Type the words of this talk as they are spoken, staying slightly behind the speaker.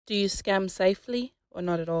Do you scam safely or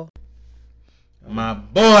not at all? My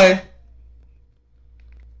boy.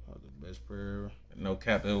 Oh, the best prayer. No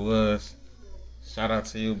cap it was. Shout out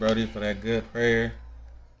to you, Brody, for that good prayer.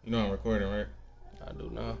 You know I'm recording, right? I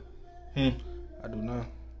do now. I do now.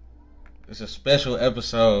 It's a special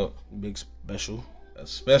episode. Big special. A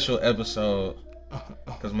special episode.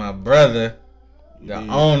 Because my brother, the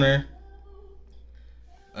owner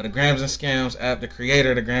of the Grams and Scams app, the creator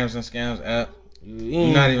of the Grams and Scams app.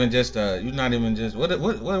 You're not even just what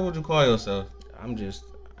would you call yourself? I ain't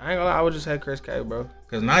gonna lie, I would just say Chris K, bro.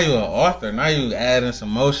 Cause now you're an author. Now you adding some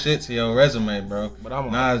more shit to your resume, bro. But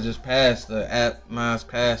now it's just past the app. Now it's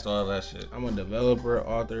past all that shit. I'm a developer,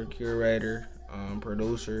 author, curator,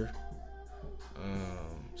 producer,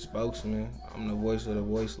 spokesman. I'm the voice of the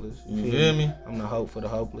voiceless. You feel me? I'm the hope for the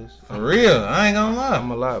hopeless. For real, I ain't gonna lie. I'm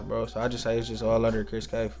a lot, bro. So I just say it's just all under Chris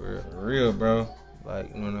K for real. For real, bro.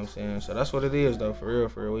 Like, you know what I'm saying? So that's what it is, though. For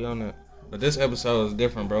real. We on that. But this episode is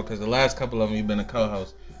different, bro, because the last couple of them you've been a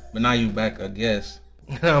co-host. But now you back a guest.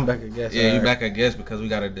 I'm back a guest. Yeah, you back a guest because we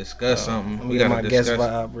got to discuss something. We got my guest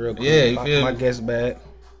vibe real quick. Yeah, you feel my guest back.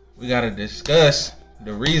 We got to discuss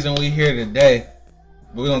the reason we here today.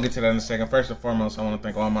 But we're going to get to that in a second. First and foremost, I want to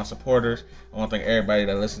thank all my supporters. I want to thank everybody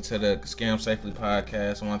that listened to the Scam Safely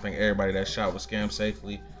podcast. I want to thank everybody that shot with Scam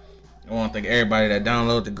Safely. I want to thank everybody that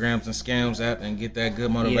download the Grams and Scams app and get that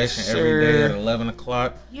good motivation every day at 11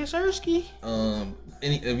 o'clock. Yes, sir, ski.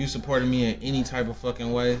 If you supported me in any type of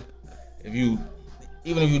fucking way, even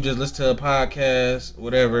if you just listen to a podcast,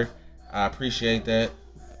 whatever, I appreciate that.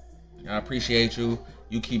 I appreciate you.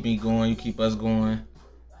 You keep me going. You keep us going.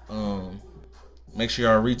 Make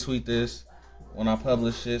sure y'all retweet this when I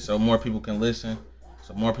publish it so more people can listen,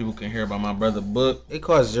 so more people can hear about my brother book. It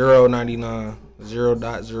costs $0.99,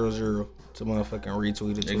 0.00 to motherfucking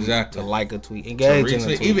retweet a tweet. Exactly. To like a tweet. Engage in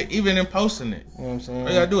a tweet. Even in posting it. You know what I'm saying? All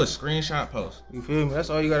you gotta do is screenshot post. You feel me? That's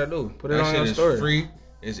all you gotta do. Put it that on shit your is story. Free.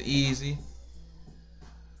 It's easy.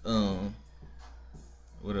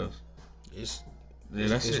 What else? It's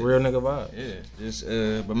it. Real nigga vibe. Yeah. Just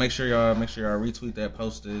but make sure y'all retweet that,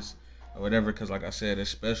 post this or whatever, because like I said, it's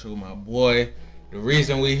special. My boy, the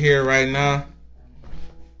reason we here right now,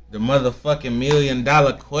 the motherfucking $1 million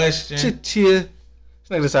question. This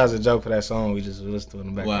nigga decides a joke for that song we just listened to in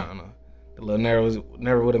the background. Wow. The little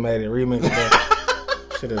never would have made it remix.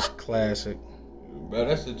 But shit is classic. Bro,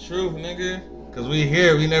 that's the truth, nigga. Cause we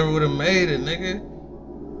here, we never would have made it, nigga.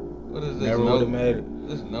 What is this? Never would have made it.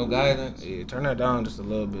 This no guidance. Yeah, turn that down just a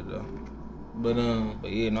little bit though. But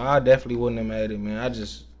yeah, no, I definitely wouldn't have made it, man.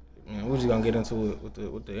 We're just gonna get into it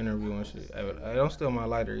with the interview and shit. Hey, don't steal my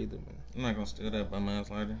lighter either, man. I'm not gonna steal that by man's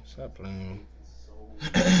lighter. Stop playing.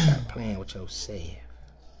 Stop playing with yourself.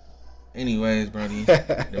 Anyways, Brody, the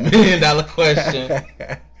 $1 million question.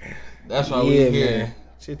 That's why we here. Man.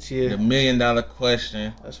 The $1 million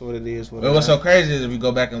question. That's what it is. But what's so crazy is if you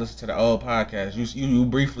go back and listen to the old podcast, you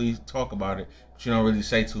briefly talk about it, but you don't really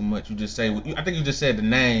say too much. You just say, I think you just said the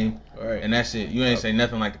name, right, and that's it. You ain't say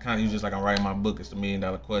nothing like the kind. You just like, I'm writing my book. It's the $1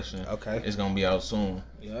 million question. Okay, it's gonna be out soon.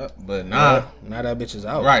 Yep. But now that bitch is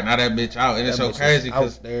out. Right, now that bitch out, and it's so crazy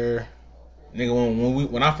because there,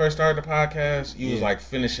 nigga, when I first started the podcast, you was like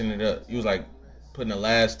finishing it up. You was like putting the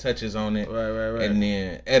last touches on it, right, and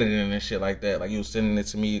then editing and shit like that. Like you was sending it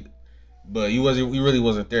to me, but you really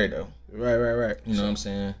wasn't there though. Right. You know what I'm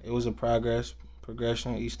saying? It was a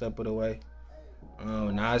progression each step of the way.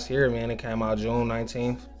 Now it's here, man. It came out June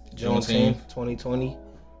 19th, 2020.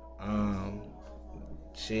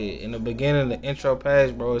 Shit, in the beginning, the intro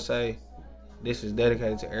page, bro, it say, "This is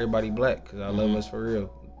dedicated to everybody black, cause I love us for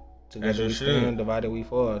real. Together we stand, divided we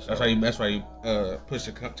fall." So. That's why you pushed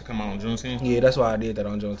it to come out on Juneteenth? Yeah, that's why I did that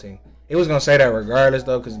on Juneteenth. It was gonna say that regardless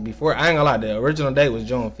though, cause before, I ain't gonna lie, the original date was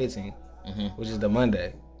June 15th, which is the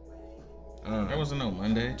Monday. There wasn't no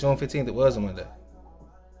Monday. June 15th, it was a Monday.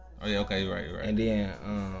 Oh yeah, okay, you're right. And then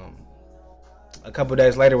a couple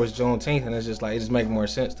days later was Juneteenth, and it's just like, it just makes more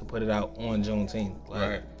sense to put it out on Juneteenth. Like,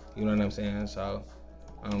 right. You know what I'm saying? So,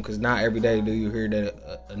 cause not every day do you hear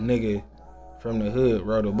that a nigga from the hood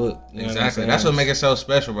wrote a book. You exactly. That's what makes it so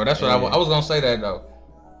special, bro. That's what I was gonna say that though.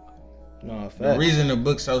 No, fact. The reason the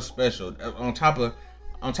book's so special, on top of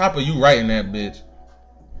you writing that bitch,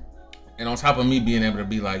 and on top of me being able to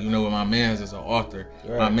be like, you know what, my man's is an author,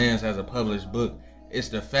 my man's has a published book. It's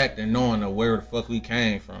the fact of knowing where the fuck we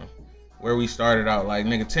came from, where we started out. Like,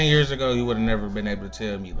 nigga, 10 years ago, you would have never been able to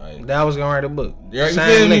tell me like that I was gonna write a book. You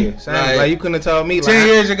feel me? Like you couldn't have told me. 10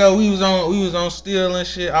 years ago, we was on steel and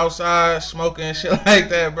shit outside, smoking and shit like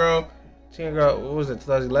that, bro. 10 years ago, what was it,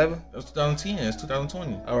 2011? It was 2010. It's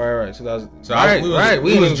 2020. Oh, right. 2000. So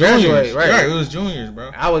we was juniors. Right, we was juniors,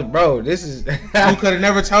 bro. I was, bro, this is... You could have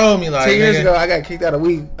never told me, like, 10 years ago, I got kicked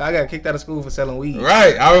out of school for selling weed.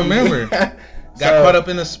 Right, I remember. Got caught up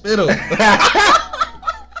in the spittle.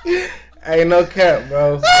 Ain't no cap,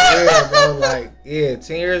 bro. Yeah, bro. Like, 10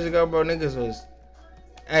 years ago, bro, niggas was...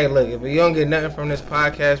 Hey, look, if you don't get nothing from this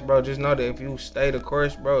podcast, bro, just know that if you stay the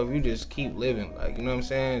course, bro, if you just keep living, like, you know what I'm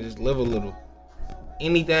saying? Just live a little.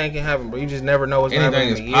 Anything can happen, bro. You just never know what's going to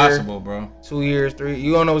happen in a year. Anything is possible, bro. 2 years, 3.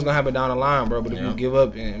 You don't know what's going to happen down the line, bro. But if you give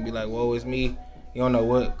up and be like, whoa, it's me, you don't know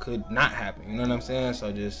what could not happen. You know what I'm saying?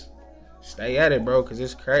 So just stay at it, bro, because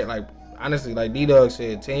it's crazy. Like, honestly, like D-Dog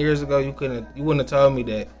said, 10 years ago, you wouldn't have told me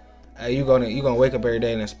that, hey, you gonna wake up every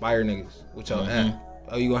day and inspire niggas with your app.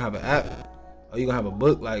 Oh, you gonna have an app? Oh, you gonna have a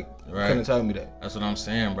book? Like, you couldn't tell me that. That's what I'm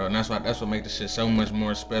saying, bro. And that's what makes the shit so much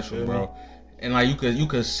more special, bro. And like you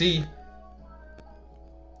could see.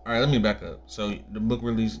 All right, let me back up. So the book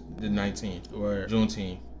released the 19th,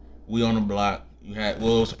 Juneteenth. We on the block. You had it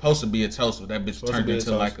was supposed to be a toast, but that bitch turned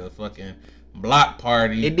into like a fucking block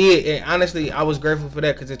party. It did, and honestly, I was grateful for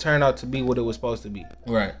that because it turned out to be what it was supposed to be.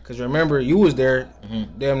 Right. Because remember, you was there,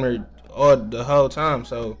 damn near the whole time.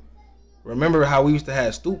 So remember how we used to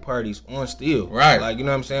have stoop parties on Steel. Right. Like, you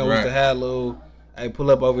know what I'm saying? We used to have little, hey,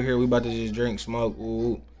 pull up over here. We about to just drink, smoke,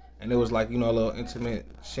 ooh. And it was like, you know, a little intimate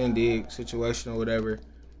shindig situation or whatever.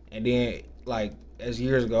 And then, like, as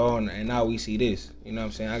years go on, and now we see this. You know what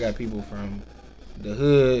I'm saying? I got people from the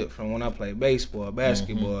hood, from when I played baseball,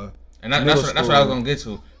 basketball. And that's what I was going to get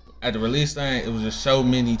to. At the release thing, it was just so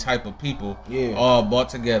many type of people all brought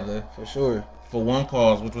together. For sure. For one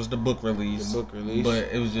cause, which was the book release. The book release. But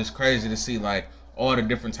it was just crazy to see, like, all the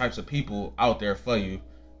different types of people out there for you.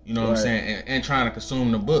 You know what I'm saying? And trying to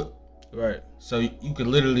consume the book. Right. So you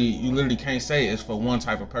literally can't say it's for one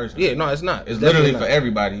type of person. Yeah, no, it's not. It's literally for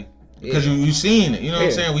everybody. Because you seen it. You know what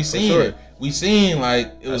I'm saying? We seen it. We seen,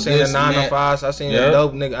 like, it was I seen the 9 to 5s. I seen the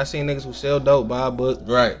dope nigga. I seen niggas who sell dope, buy a book.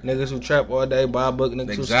 Right. Niggas who trap all day, buy a book.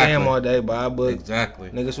 Niggas who scam all day, buy a book. Exactly.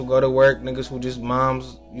 Niggas who go to work. Niggas who just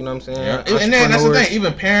moms, you know what I'm saying? Yeah. And then that's the thing.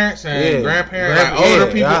 Even parents and grandparents, like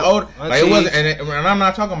older people, older. Like, it wasn't, and I'm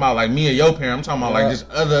not talking about, like, me or your parent. I'm talking about, like, just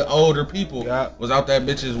other older people was out that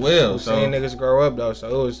bitch as well. So seeing niggas grow up, though. So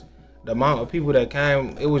it was the amount of people that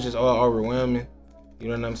came, it was just all overwhelming. You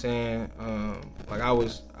know what I'm saying? Like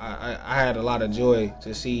I had a lot of joy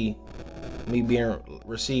to see me being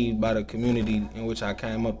received by the community in which I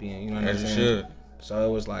came up in. You know what I'm saying? Should. So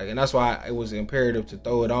it was like, and that's why it was imperative to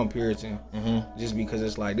throw it on Puritan, just because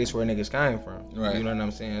it's like this where niggas came from. Right. You know what I'm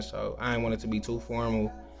saying? So I didn't want it to be too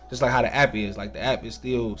formal. Just like how the app is. Like the app is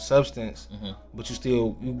still substance, but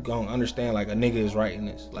you gonna understand like a nigga is writing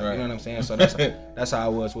this. Like you know what I'm saying? So that's how I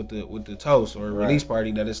was with the toast or release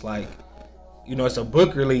party. That it's like, you know, it's a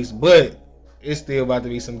book release, but it's still about to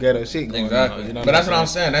be some ghetto shit going on. You know but that's what I'm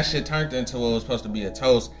saying. That shit turned into what was supposed to be a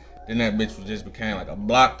toast. Then that bitch just became like a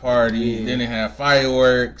block party. Yeah. Then it had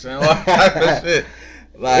fireworks and all type of shit.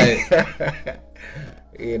 Like,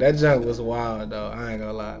 yeah, that junk was wild though. I ain't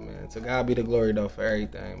gonna lie, man. To God be the glory though for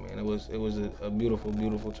everything, man. It was a beautiful,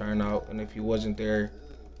 beautiful turnout. And if you wasn't there,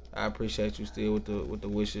 I appreciate you still with the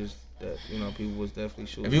wishes that, you know, people was definitely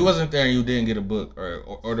shooting. If you wasn't there and you didn't get a book or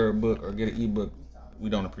order a book or get an ebook, we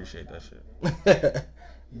don't appreciate that shit.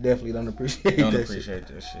 Definitely don't appreciate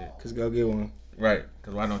that shit. Cause go get one. Right,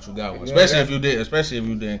 because why don't you got one? Especially if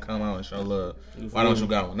you didn't come out and show love. Why don't you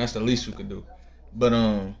got one? That's the least you could do. But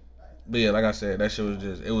yeah, like I said, that shit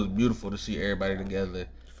was it was beautiful to see everybody together.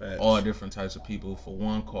 Facts. All different types of people for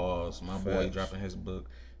one cause. My boy dropping his book.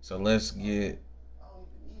 So let's get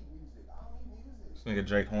this nigga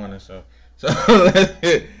Drake Horner. So let's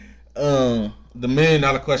get the $1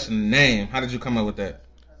 million question name. How did you come up with that?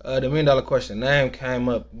 The $1 million question name came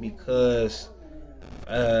up because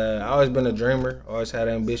I always been a dreamer, always had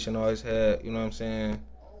ambition, always had, you know what I'm saying,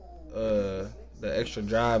 the extra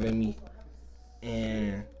drive in me.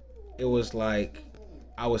 And it was like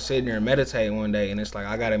I was sitting there and meditating one day, and it's like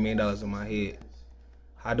I got $1 million in my head.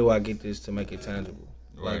 How do I get this to make it tangible?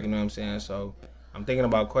 Right. Like, you know what I'm saying? So I'm thinking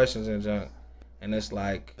about questions and junk, and it's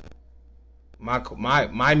like my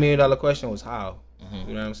 $1 million question was how.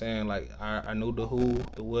 You know what I'm saying? Like I knew the who,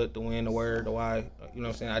 the what, the when, the where, the why. You know what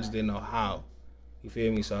I'm saying? I just didn't know how. You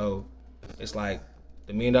feel me? So it's like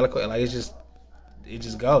the $1 million question. Like it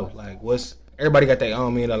just go. Like everybody got their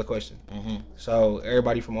own $1 million question. So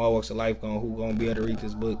everybody from all walks of life who gonna be able to read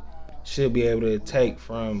this book should be able to take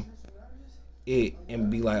from it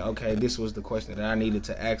and be like, okay, this was the question that I needed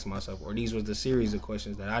to ask myself, or these was the series of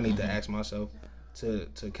questions that I need to ask myself to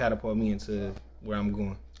catapult me into where I'm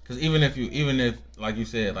going. Because even if like you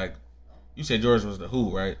said, like You said yours was the who,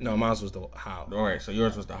 right? No, mine was the how. All right, so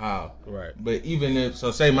yours was the how. Right. But even if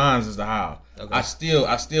say mine's is the how, Okay. I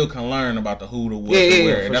still can learn about the who, the what, Yeah, the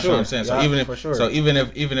where. for That's sure. what I'm saying. So Yeah, even if for sure. even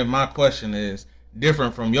if my question is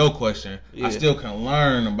different from your question, Yeah. I still can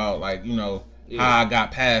learn about like how I got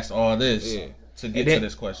past all this to get to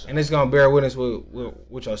this question. And it's gonna bear witness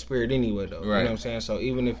with your spirit anyway, though. Right. You know what I'm saying? So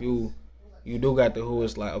even if you do got the who,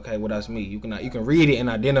 it's like, okay, well, that's me. You can read it and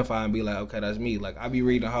identify and be like, okay, that's me. Like I be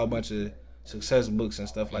reading a whole bunch of success books and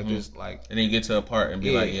stuff like this, like, and then you get to a part and be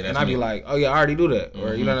like, yeah, that's and I me. be like, oh yeah, I already do that,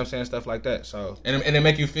 or you know what I'm saying, stuff like that. So and it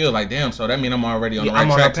make you feel like, damn, so that mean I'm already on the right I'm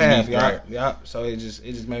on track the path, to me, right? Yeah. So it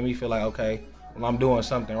just made me feel like, okay, well, I'm doing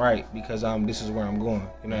something right because this is where I'm going.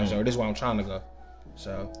 You know what I'm saying? Or this is where I'm trying to go.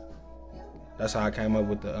 So that's how I came up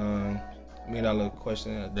with the $1 million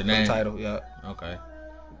question, The for name. the title. Yeah. Okay.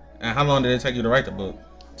 And how long did it take you to write the book?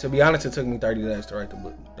 To be honest, it took me 30 days to write the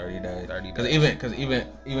book. 30 days. 30 Because days.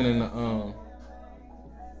 even in the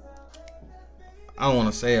I don't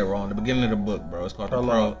want to say it wrong. The beginning of the book, bro, it's called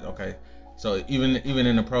Prologue. the prologue. Okay. So even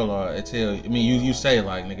in the prologue, it tell you. I mean, you say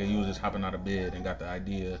like, nigga, you was just hopping out of bed and got the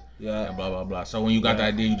idea. Yeah. And blah blah blah. So when you got the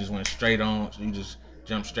idea, you just went straight on. So you just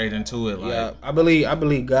jumped straight into it. Like, Yeah, I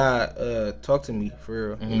believe God talked to me for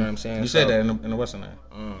real. You know what I'm saying? You said that in the Western name.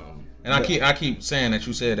 And but- I keep saying that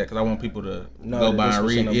you said that because I want people to No, go that by this and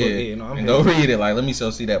was in read the it. book. Yeah, Yeah, no, I'm and here. go read it. Like, let me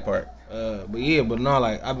still see that part. But no,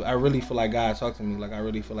 like I really feel like God talked to me. Like I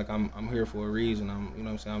really feel like I'm here for a reason. I'm, you know what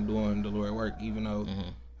I'm saying, I'm doing the Lord work, even though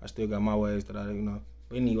I still got my ways that I,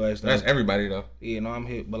 But anyways, That's everybody though. yeah, I'm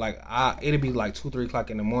here. But like it'd be like 2-3 o'clock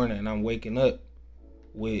in the morning, and I'm waking up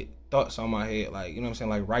with thoughts on my head, like, you know what I'm saying,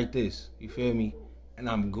 like, write this. You feel me? And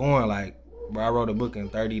I'm going like, bro, I wrote a book in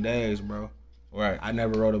 30 days, bro. Right. I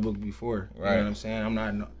never wrote a book before. You Right. know what I'm saying? I'm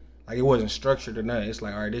not like, it wasn't structured or nothing. It's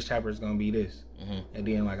like, all right, this chapter is gonna be this, and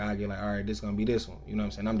then like I get like, all right, this gonna be this one. You know what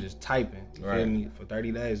I'm saying? I'm just typing. You Right. feel me? For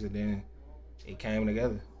 30 days, and then it came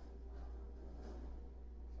together.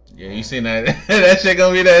 Yeah, you seen that? That shit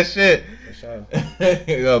gonna be that shit. For sure.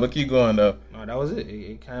 Yo, but keep going though. No, that was it.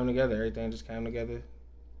 It came together. Everything just came together.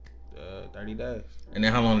 30 days. And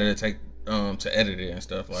then how long did it take to edit it and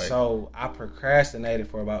stuff like? So I procrastinated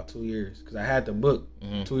for about 2 years because I had the book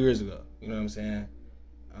 2 years ago. You know what I'm saying?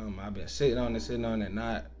 I've been sitting on it,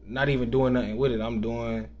 not even doing nothing with it. I'm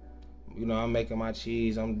doing, I'm making my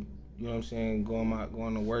cheese. I'm, you know what I'm saying,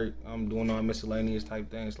 going to work. I'm doing all miscellaneous type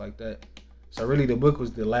things like that. So really, the book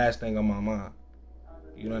was the last thing on my mind.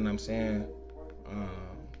 You know what I'm saying?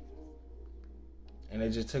 And it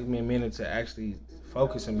just took me a minute to actually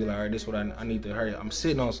focus and be like, all right, this is what I need to hurry. I'm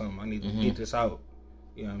sitting on something. I need to get this out.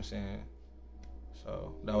 You know what I'm saying?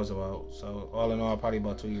 So that was all in all, probably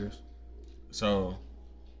about 2 years. So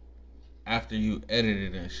after you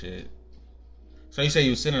edited and shit, so you say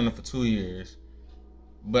you were sitting on it for 2 years,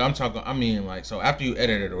 but so after you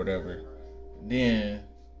edited or whatever, then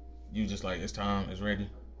you just like, it's time, it's ready.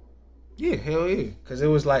 Yeah, hell yeah. Cause it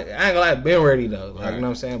was like, I ain't gonna lie, been ready though. Like, Right. you know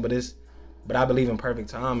what I'm saying? But I believe in perfect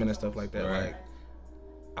timing and stuff like that. Right. Like,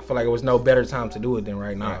 I feel like it was no better time to do it than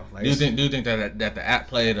right now. Like, Do you think that the app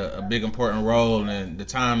played a big important role in the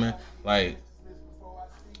timing? Like,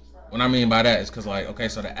 what I mean by that is because, like, okay,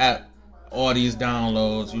 so the app, all these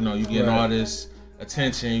downloads, you getting Right. all this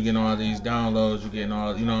attention, you getting all these downloads, you getting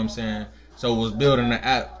all, you know what I'm saying? So was building the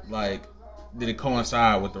app, like, did it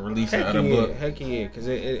coincide with the release of the book? Heck yeah, because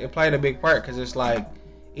it played a big part. Because it's like,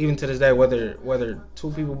 even to this day, whether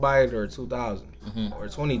 2 people buy it or 2,000 or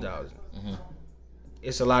 20,000,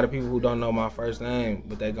 it's a lot of people who don't know my first name,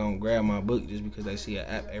 but they gonna grab my book just because they see an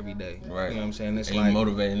app every day. Right. You know what I'm saying? It's And like, you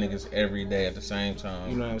motivating niggas every day at the same time.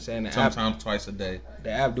 you know what I'm saying? Sometimes twice a day. The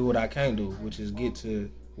app do what I can't do, which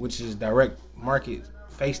is direct market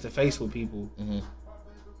face to face with people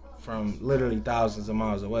from literally thousands of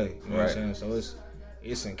miles away. You know what I'm saying? So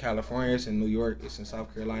it's in California, it's in New York, it's in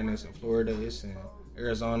South Carolina, it's in Florida, it's in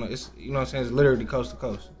Arizona. It's, you know what I'm saying? It's literally coast to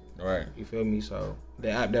coast. Right. You feel me? So the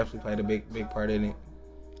app definitely played a big part in it.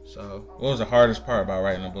 So What was the hardest part about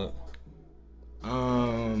writing a book?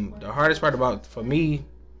 the hardest part for me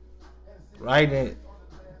writing it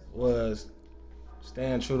was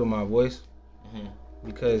staying true to my voice.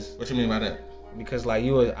 Because What you mean by that?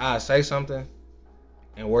 like I say something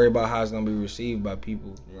and worry about how it's gonna be received by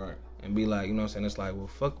people, Right. and be like, you know what I'm saying, it's like, well,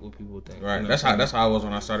 fuck what people think. Right. You know That's what I'm how I was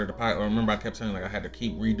when I started the podcast. I remember I kept saying like I had to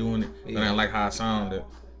keep redoing it, and I didn't like how I sounded. saying?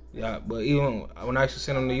 Yeah, but even when I actually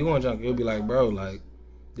send them to you on junk, you'll be like, bro, like,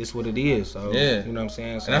 this what it is. So Yeah. you know what I'm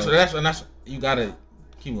saying. So, And that's you gotta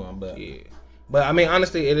keep going, but yeah. But I mean,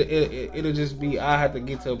 honestly, it'll just be, I have to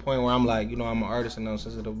get to a point where I'm like, I'm an artist and I'm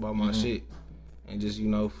sensitive about my shit, and just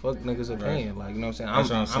fuck niggas' opinion. Like, you know what I'm saying. That's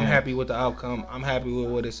what I'm I'm saying. happy with the outcome. I'm happy with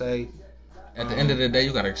what it say. At the end of the day,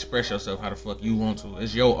 you gotta express yourself how the fuck you want to.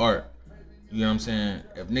 It's your art. You know what I'm saying?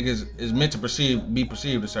 If niggas is meant to be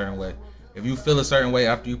perceived a certain way. If you feel a certain way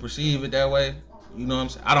after you perceive it that way, you know what I'm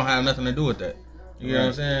saying? I don't have nothing to do with that. You know what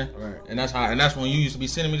I'm saying? Right. And that's when you used to be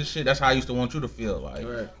sending me the shit. That's how I used to want you to feel. Like,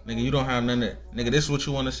 nigga, you don't have nothing. Nigga, this is what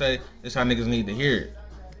you want to say. This how niggas need to hear it.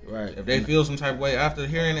 Right. If they feel some type of way after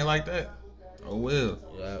hearing it like that, oh well.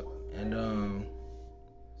 Yeah. And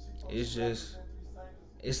it's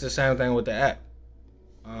the same thing with the app.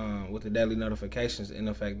 With the daily notifications and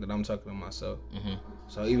the fact that I'm talking to myself. Mm-hmm.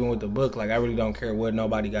 So even with the book, like I really don't care what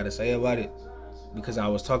nobody got to say about it because I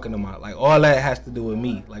was talking to like all that has to do with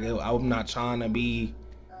me. Like I'm not trying to be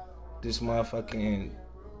this motherfucking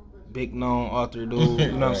big known author dude.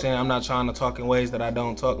 You know what I'm saying? I'm not trying to talk in ways that I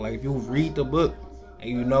don't talk. Like if you read the book and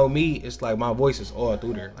you know me, it's like my voice is all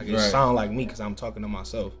through there. Like it sound like me because I'm talking to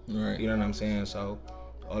myself. Right. You know what I'm saying? So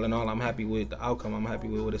all in all, I'm happy with the outcome. I'm happy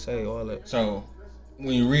with what it say. All that. So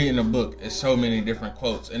when you read in the book, it's so many different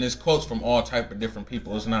quotes, and it's quotes from all type of different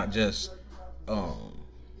people. It's not just,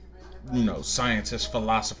 scientists,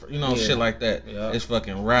 philosophers, shit like that. Yeah. It's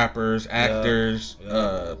fucking rappers, actors,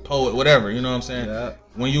 poet, whatever. You know what I'm saying? Yeah.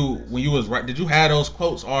 When you was did you have those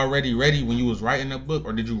quotes already ready when you was writing the book,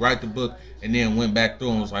 or did you write the book and then went back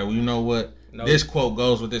through and was like, well, you know what? No. This quote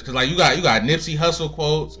goes with this, cause like you got Nipsey Hussle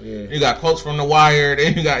quotes, you got quotes from The Wire,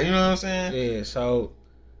 then you got, you know what I'm saying? Yeah. So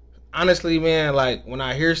honestly, man, like when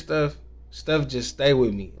I hear stuff just stay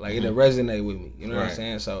with me. Like it'll resonate with me. You know what I'm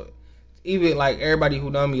saying? So even like everybody who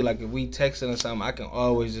know me, like if we texting or something, I can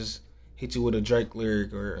always just hit you with a Drake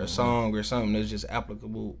lyric or a song or something that's just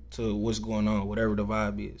applicable to what's going on, whatever the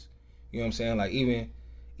vibe is. You know what I'm saying? Like even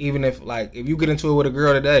if you get into it with a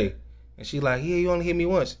girl today and she like, yeah, you only hit me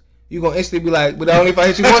once, you gonna instantly be like, but only if I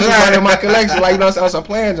hit you once, it's in my collection. Like, you know what I'm saying? Some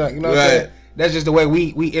playing junk. You know what I'm saying? That's just the way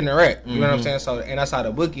we interact. You know what I'm saying? So, and that's how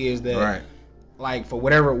the book is that, like, for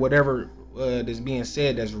whatever that's being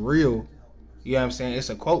said that's real, you know what I'm saying? It's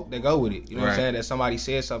a quote that go with it. You know what I'm saying? That somebody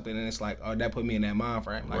said something and it's like, oh, that put me in that mind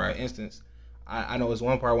frame. Like, for instance, I know it's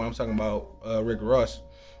one part when I'm talking about Rick Ross.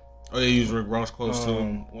 Oh, you use Rick Ross quotes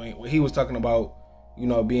too? When he was talking about,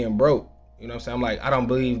 being broke. You know what I'm saying? I'm like, I don't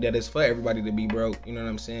believe that it's for everybody to be broke. You know what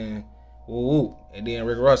I'm saying? Woo woo. And then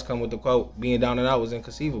Rick Ross come with the quote, being down and out was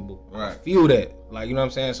inconceivable. Right. I feel that. Like, you know what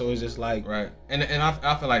I'm saying? So it's just like. Right. And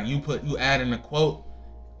I feel like you add in a quote,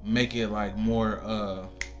 make it like more,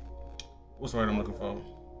 what's the word I'm looking for?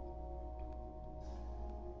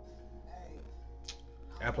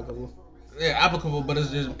 Applicable? Yeah, applicable, but it's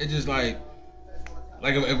just like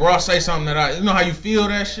if Ross say something that you know how you feel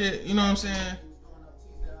that shit? You know what I'm saying?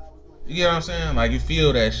 You get what I'm saying? Like you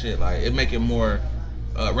feel that shit. Like it make it more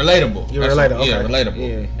relatable. You're relatable. Yeah, relatable.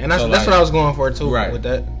 Yeah, and that's what I was going for too. Right. With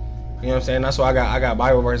that, you know what I'm saying? That's why I got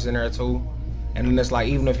Bible verses in there too. And then it's like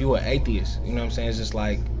even if you an atheist, you know what I'm saying? It's just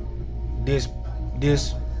like this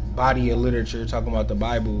body of literature talking about the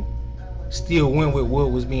Bible still went with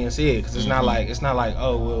what was being said because it's not like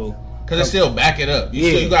oh well. Because it still back it up.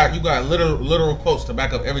 You got literal quotes to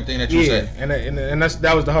back up everything that you say. And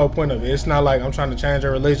that was the whole point of it. It's not like I'm trying to change a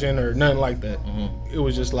religion or nothing like that. It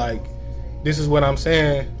was just like, this is what I'm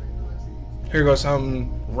saying. Here goes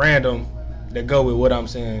something random that go with what I'm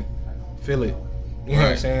saying. Feel it. You know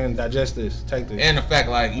what I'm saying? Digest this. Take this. And the fact,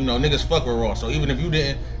 like, niggas fuck with Ross. So even if you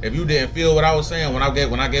didn't feel what I was saying when I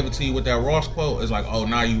gave it to you with that Ross quote, it's like, oh,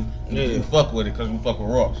 now you fuck with it because we fuck with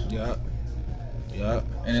Ross. Yeah. Yeah.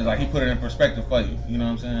 And it's like he put it in perspective for you. You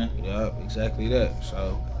know what I'm saying? Yeah, exactly that.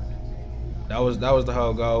 So that was the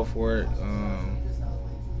whole goal for it.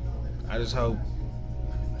 I just hope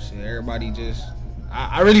everybody just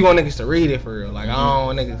I really want niggas to read it for real. Like I don't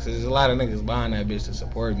want niggas, cause there's a lot of niggas buying that bitch to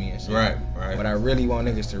support me and shit. Right. But I really want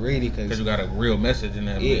niggas to read it because you got a real message in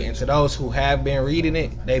that bitch. Yeah, and to those who have been reading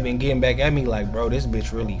it, they've been getting back at me like, bro, this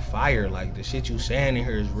bitch really fire. Like the shit you saying in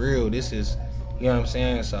here is real. This is, you know what I'm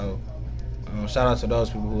saying? So shout out to those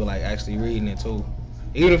people who are like actually reading it too.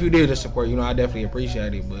 Even if you did just support, I definitely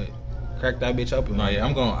appreciate it, but crack that bitch open. No, yeah,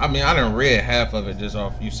 I done read half of it just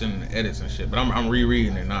off you sending the edits and shit, but I'm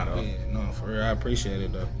rereading it now though. Yeah, no, for real, I appreciate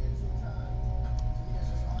it though.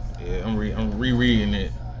 Yeah, I'm rereading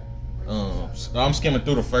it. So I'm skimming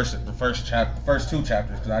through the first two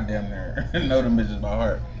chapters because I damn near know them bitches by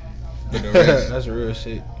heart. But the rest, that's real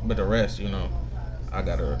shit. But the rest, I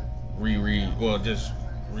gotta reread. Well, just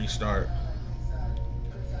restart.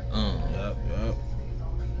 Yep.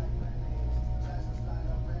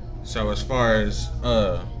 So as far as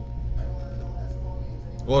what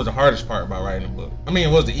was the hardest part about writing a book? I mean,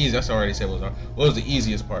 it was the easiest. That's already said. What was the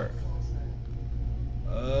easiest part?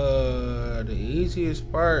 The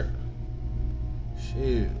easiest part,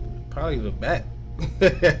 shit, probably the back.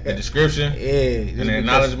 The description? Yeah. And the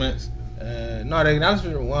acknowledgements? No, the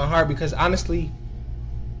acknowledgement wasn't hard because honestly,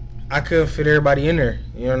 I couldn't fit everybody in there.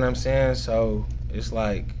 You know what I'm saying? So it's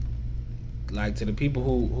like to the people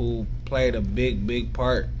who played a big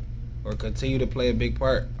part or continue to play a big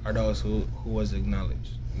part are those who was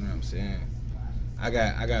acknowledged. You know what I'm saying? I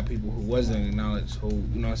got people who wasn't acknowledged who,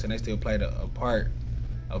 you know what I'm saying, they still played a part,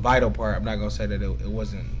 a vital part. I'm not gonna say that it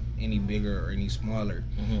wasn't any bigger or any smaller,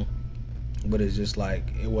 but it's just like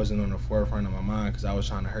it wasn't on the forefront of my mind because I was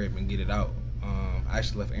trying to hurry up and get it out. I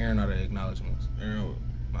actually left Aaron out of the acknowledgements. Aaron,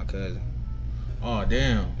 my cousin. Oh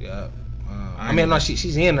damn. Yeah. I mean, no,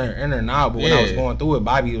 she's in there now. But when I was going through it,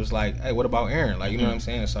 Bobby was like, "Hey, what about Aaron?" Like, you know what I'm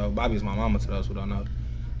saying? So Bobby's my mama to those who don't know.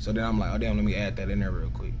 So then I'm like, "Oh damn, let me add that in there real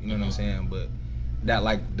quick." You know what I'm saying? But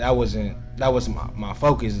that wasn't my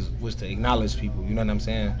focus was to acknowledge people. You know what I'm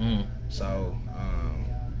saying? So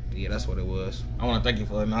yeah, that's what it was. I want to thank you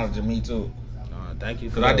for acknowledging me too. Thank you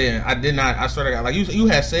for because I did not. I swear to God, like you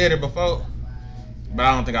had said it before, but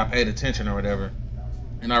I don't think I paid attention or whatever,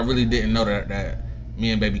 and I really didn't know that me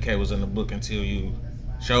and Baby K was in the book until you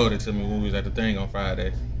showed it to me when we was at the thing on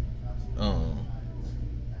Friday.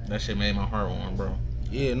 That shit made my heart warm, bro.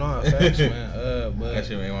 Yeah, no, facts, man. But that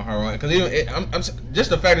shit made my heart warm. Cause even I'm just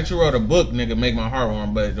the fact that you wrote a book, nigga, make my heart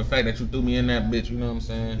warm. But the fact that you threw me in that bitch, you know what I'm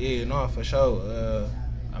saying? Yeah, no, for sure.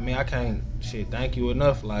 I mean, I can't thank you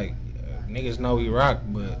enough. Like niggas know we rock,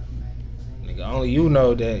 but nigga, only you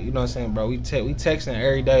know that. You know what I'm saying, bro? We texting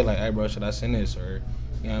every day, like, hey, bro, should I send this or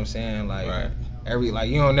you know what I'm saying, like. Right.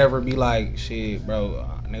 You don't never be like, shit, bro,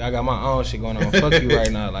 nigga, I got my own shit going on. Fuck you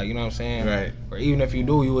right now. Like, you know what I'm saying? Right. Or even if you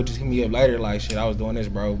do, you would just hit me up later, like, shit, I was doing this,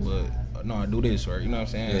 bro, but no, I do this, or, you know what I'm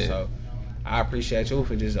saying? Yeah. So, I appreciate you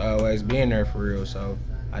for just always being there for real. So,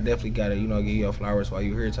 I definitely gotta, you know, give you your flowers while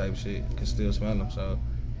you here type shit. Can still smell them. So,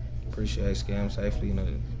 appreciate Scam Safely, you know,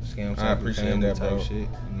 Scam Safely. I appreciate that, type bro. shit,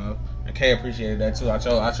 you know? And K appreciated that too. I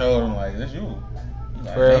told him, like, that's you.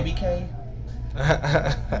 Like, for Baby K?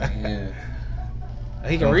 Yeah.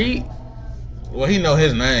 He can read? Well, he know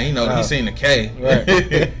his name. He know he seen the K. Right.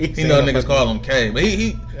 He know niggas call him K. But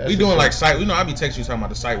we doing up. like sight. You know, I be texting you talking about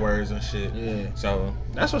the sight words and shit. Yeah. So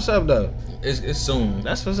that's what's up though. It's soon.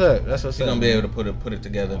 That's what's up. That's what's He up. gonna be able to put it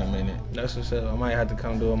together in a minute. That's what's up. I might have to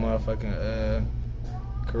come do a motherfucking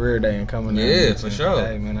career day and come in there. Yeah, and for sure.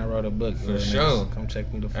 Hey man, I wrote a book. For sure. Come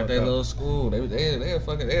check me the fuck At that out. little school,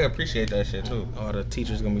 they appreciate that shit too. All the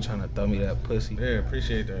teachers gonna be trying to throw me that pussy. They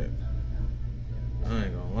appreciate that. I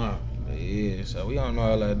ain't gonna lie. But yeah, so we don't know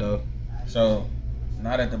all that though. So,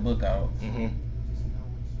 now that the book out.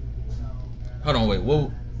 Hold on, wait.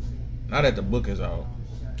 Well, now that the book is out,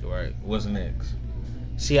 Right. what's next?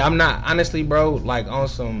 See, I'm not honestly, bro. Like on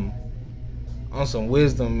some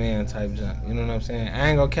wisdom man type junk. You know what I'm saying? I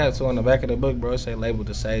ain't gonna cap to on the back of the book, bro. It say labeled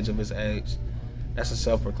the sage of his age. That's a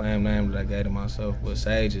self-proclaimed name that I gave to myself. But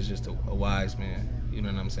sage is just a wise man. You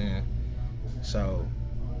know what I'm saying? So,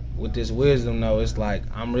 with this wisdom, though, it's like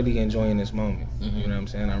I'm really enjoying this moment. You know what I'm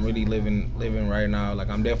saying? I'm really living right now. Like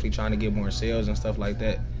I'm definitely trying to get more sales and stuff like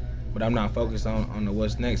that. But I'm not focused on the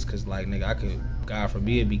what's next, cause like nigga, I could, God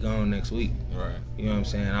forbid, be gone next week. Right. You know what I'm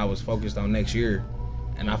saying? I was focused on next year,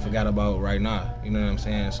 and I forgot about right now. You know what I'm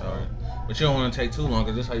saying? So. Right. But you don't want to take too long,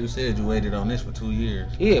 cause just how you said you waited on this for 2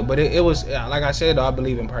 years. Yeah, but it was like I said though, I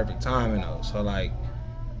believe in perfect timing though. So like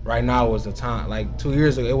right now was the time. Like 2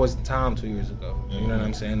 years ago, it was the time 2 years ago. You know what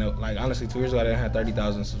I'm saying? Like honestly, 2 years ago I didn't have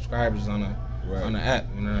 30,000 subscribers on the app.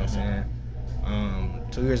 You know what I'm saying?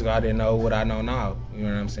 2 years ago I didn't know what I know now. You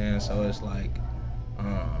know what I'm saying? So it's like,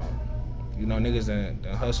 you know, niggas done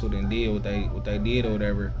hustled and did what they did or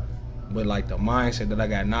whatever. But like the mindset that I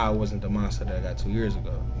got now wasn't the mindset that I got 2 years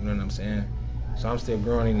ago. You know what I'm saying? So I'm still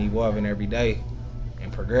growing and evolving every day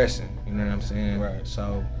and progressing. You know what I'm saying? Right.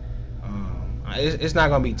 So it's not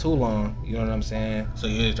gonna be too long. You know what I'm saying? So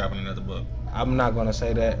you is dropping another book. I'm not gonna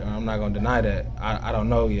say that, or I'm not gonna deny that. I don't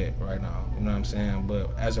know yet right now. You know what I'm saying? But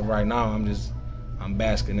as of right now, I'm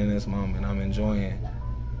basking in this moment. I'm enjoying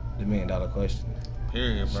the $1 million question.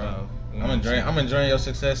 Period, bro. So, you know I'm enjoying your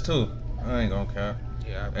success too. I ain't gonna cap.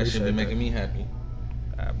 Yeah, I That shit been making me happy.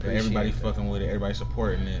 I appreciate Everybody that. fucking with it. Everybody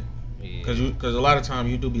supporting it. Yeah. Cause a lot of time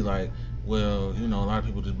you do be like, well, you know, a lot of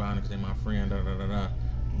people just buying it because they my friend, da da da da.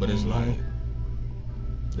 But it's like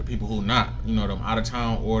the people who not, you know, them out of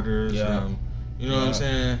town orders. Yeah. You know what I'm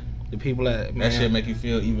saying? The people that That shit make you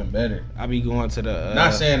feel even better. I be going to the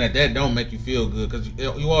Not saying that don't make you feel good, because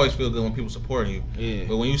you always feel good when people support you. Yeah.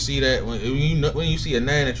 But when you see that, when you see a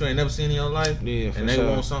name that you ain't never seen in your life, Yeah, for and they sure.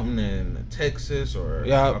 want something in Texas or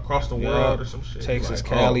Yup. across the Yup. world or some shit, Texas, like,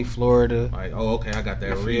 Cali, Florida. Like, oh, okay, I got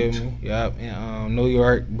that You reach. feel me? Yup. And New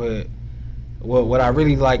York, but what I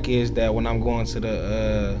really like is that when I'm going to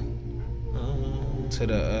the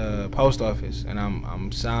post office and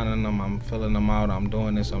I'm signing them, I'm filling them out, I'm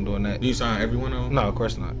doing this, I'm doing that. Do you sign every one of them? No, of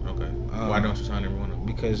course not. Okay. Why don't you sign every one of them?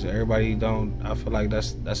 Because everybody don't. I feel like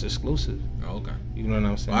that's exclusive. Oh, okay. You know what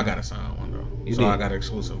I'm saying? Well, I gotta sign one though. You so did. I got an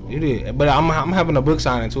exclusive one. You did, but I'm having a book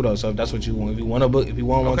signing too though. So if that's what you want, if you want a book, if you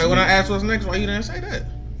want one. Okay. When I asked what's next, why you didn't say that?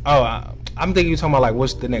 Oh, I'm thinking you're talking about like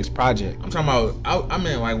what's the next project. I'm talking about. I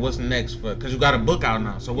mean, like, what's next for? Because you got a book out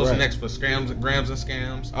now. So what's Right. next for grams and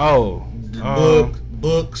scams? Oh,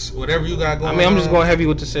 Books, whatever you got going. I mean, I'm just on. going heavy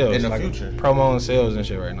with the sales In the like future. promo and sales and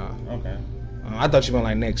shit right now. Okay. I thought you meant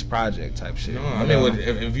like next project type shit. No, I mean,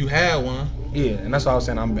 if you had one. Yeah, and that's what I was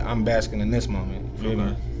saying. I'm basking in this moment. You feel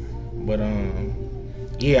Okay. me?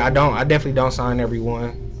 But yeah, I definitely don't sign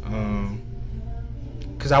everyone.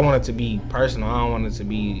 Cause I want it to be personal. I don't want it to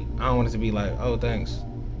be like, oh, thanks,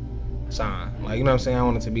 sign. Like, you know what I'm saying? I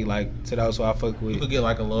want it to be like to those who I fuck You with. could get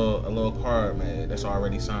like a little card, man, that's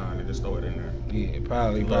already signed, and just throw it in there. Yeah,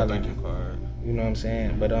 probably. A little thank you card. You know what I'm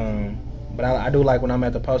saying? But I do like when I'm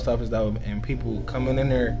at the post office though, and people coming in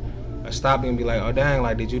there, stop me and be like, oh dang,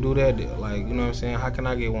 like did you do that? Like, you know what I'm saying? How can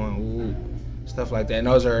I get one? Ooh, stuff like that. And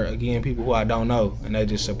those are again people who I don't know, and they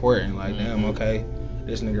just supporting. Like, damn, okay,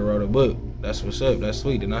 this nigga wrote a book. That's what's up. That's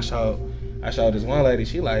sweet. And I showed this one lady.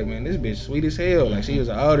 She like, man, this bitch sweet as hell. Like, she was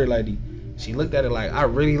an older lady. She looked at it like, I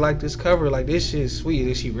really like this cover. Like, this shit's sweet.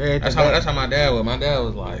 And she read That's how my dad was. My dad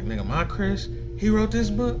was like, nigga, my Chris, he wrote this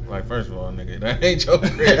book. Like, first of all, nigga, that ain't your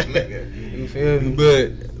Chris, nigga. You feel me?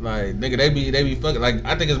 But like, nigga, they be fucking. Like,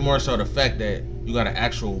 I think it's more so the fact that you got an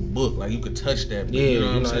actual book. Like, you could touch that book. Yeah, you know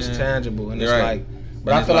what I'm saying? it's tangible. And You're it's right. like,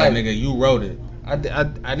 but I feel like nigga, you wrote it. I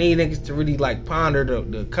need niggas to really like ponder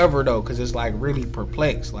the cover though, cause it's like really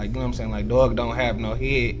perplexed. Like, you know what I'm saying? Like, dog don't have no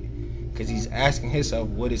head, cause he's asking himself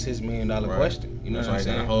what is his $1 million Right. question. You know That's what I'm why you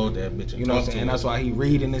saying? gotta hold that bitch. And You know what I'm talk saying? to That's it. why he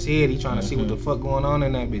read in his head. He trying to see what the fuck going on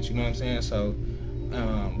in that bitch. You know what I'm saying? So,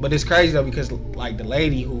 but it's crazy though, because like the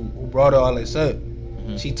lady who brought all this up,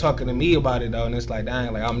 she talking to me about it though, and it's like,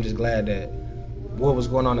 dang, like I'm just glad that what was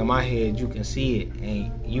going on in my head, you can see it,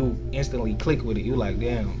 and you instantly click with it. You like,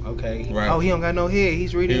 damn, okay. Right. Oh, he don't got no head.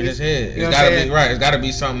 He's reading in his head. You know It's what I'm gotta saying? be right. It's gotta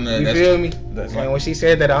be something that. You That's, feel me? That's And like, when she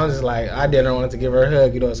said that, I was just like, I didn't want to give her a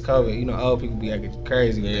hug. You know, it's COVID. You know, old people be acting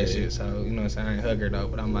crazy with that Yeah. shit. So, you know what I'm saying? I ain't hug her though.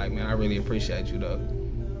 But I'm like, man, I really appreciate you though.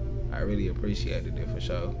 I really appreciated it for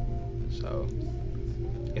sure. So,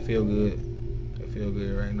 it feel good. It feel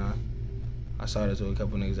good right now. I saw this with a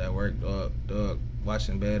couple niggas at work, dog,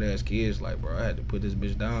 watching Badass Kids. Like, bro, I had to put this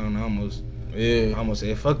bitch down. I almost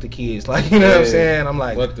said, fuck the kids. Like, you know what I'm saying? I'm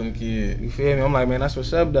like, fuck them kids. you feel me? I'm like, man, that's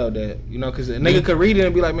what's up though. That, you know, because a nigga could read it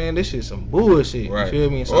and be like, man, this shit's some bullshit. Right. You feel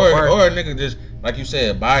me? And so or far, a nigga just like you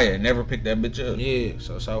said, buy it and never pick that bitch up. yeah.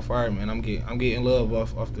 So far, man, I'm getting love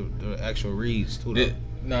off the actual reads too.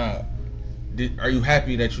 Though. Are you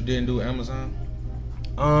happy that you didn't do Amazon?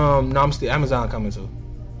 No, I'm still Amazon coming too.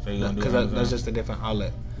 So you gonna do Because Amazon? that's just a different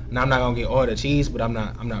outlet. Now I'm not gonna get all the cheese, but I'm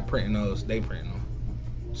not printing those. They printing them.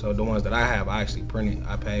 So the ones that I have, I actually print it.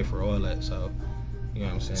 I pay for all that. So you know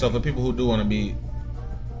what I'm saying. So for people who do want to be,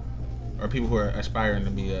 or people who are aspiring to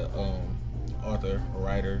be a author, a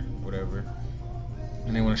writer, whatever,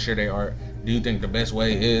 and they want to share their art, do you think the best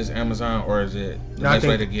way is Amazon, or is it the best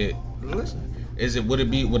way to get? Listen, would a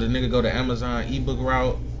nigga go to Amazon ebook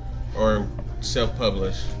route or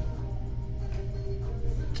self-publish?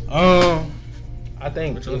 I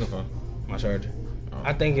think What you looking for? my charger. Oh.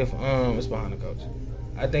 I think if it's behind the coach.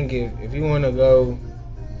 I think if you want to go,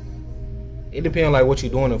 it depends like what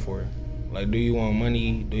you're doing it for. Like, do you want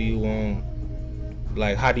money? Do you want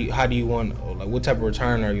like how do you want, like what type of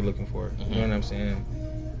return are you looking for? You know what I'm saying?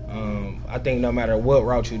 I think no matter what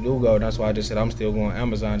route you do go, that's why I just said I'm still going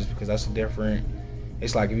Amazon, just because that's different.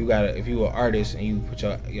 It's like if you an artist and you put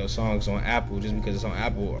your songs on Apple, just because it's on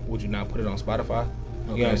Apple, would you not put it on Spotify?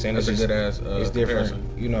 You know what I'm saying? That's It's a just- good ass. it's different.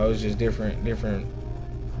 comparison. You know, it's just different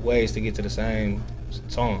ways to get to the same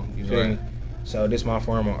song. You feel Right. me? So this is my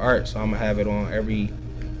form of art, so I'm gonna have it on every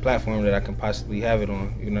platform that I can possibly have it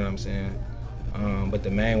on. You know what I'm saying? But the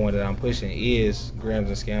main one that I'm pushing is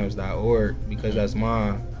gramsandscams.org, because that's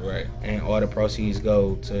mine, Right. and all the proceeds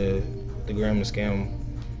go to the Gram and Scam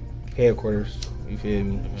headquarters. You feel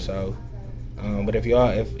me? So, but if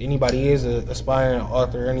anybody is an aspiring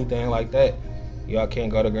author or anything like that, y'all can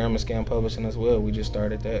go to Gram and Scam Publishing as well. We just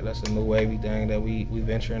started that. That's a new wavy thing that we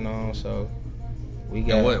venturing on. So we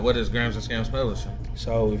got. And what is Grams and Scams Publishing?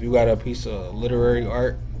 So if you got a piece of literary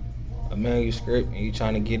art, a manuscript, and you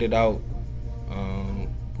trying to get it out,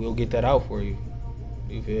 we'll get that out for you.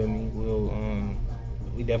 You feel me?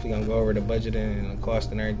 We definitely gonna go over the budget and the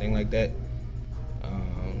cost and everything like that.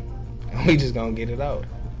 and we just gonna get it out.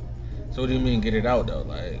 So what do you mean get it out though?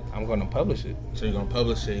 Like I'm gonna publish it. so you're gonna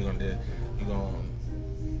publish it? You're gonna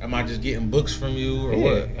am I just getting books from you or Yeah,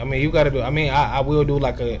 what? I mean, you gotta do. I mean, I will do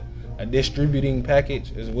like a distributing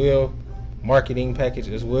package as well, marketing package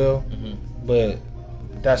as well, but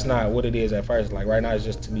that's not what it is at first. Like right now, it's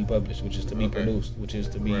just to be published, which is to be produced, which is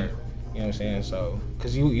to be, Right. you know what I'm saying? So,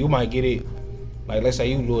 cause you might get it, like let's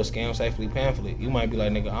say you do a Scam Safely pamphlet, you might be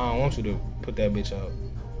like, nigga, I don't want you to put that bitch out.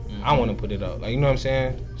 I want to put it out, like, you know what I'm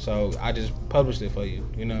saying? So I just published it for you,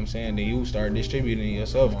 you know what I'm saying? Then you start distributing it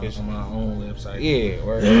yourself, cause on my own website. yeah,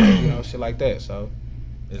 or you know, shit like that. So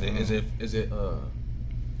Is it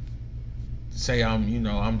say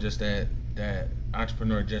I'm just that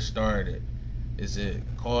entrepreneur just started. Is it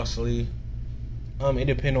costly? it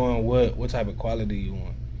depends on what type of quality you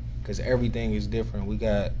want, cause everything is different. We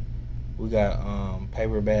got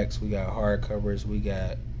paperbacks, we got hardcovers, we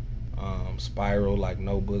got spiral like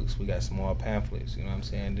notebooks, we got small pamphlets. You know what I'm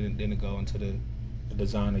saying? Then it go into the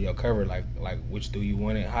design of your cover, like which do you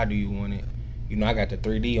want it? How do you want it? You know, I got the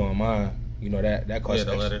 3D on mine. You know that costs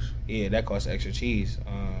the extra, letters. yeah, that costs extra cheese.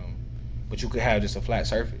 But you could have just a flat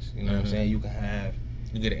surface. You know what I'm saying? You can have.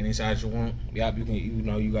 You get it any size you want. Yeah, you can. You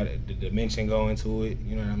know, you got the dimension go into it.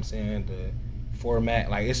 You know what I'm saying? The format,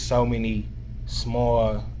 like it's so many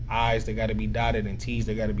small I's that got to be dotted and T's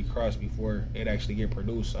that got to be crossed before it actually get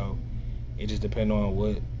produced. So it just depends on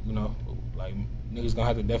what, you know, like niggas gonna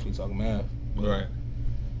have to definitely talk math. Right.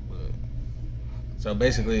 But So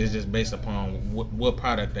basically, it's just based upon what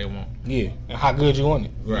product they want. yeah, and how good you want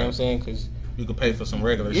it. You know what I'm Right. saying? Because You can pay for some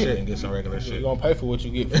regular Yeah. shit and get some regular you're shit. gonna pay for what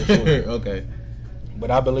you get for sure. Okay.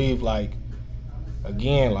 But I believe, like,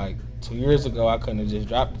 again, like 2 years ago, I couldn't have just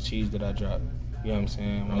dropped the cheese that I dropped. You know what I'm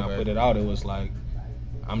saying? When Okay. I put it out, it was like,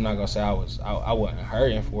 I'm not gonna say I wasn't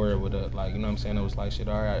hurting for it, but like, you know what I'm saying? It was like, shit,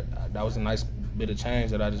 all right, that was a nice bit of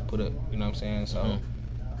change that I just put up. You know what I'm saying? So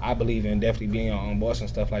I believe in definitely being your own boss and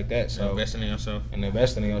stuff like that. So Investing in yourself. and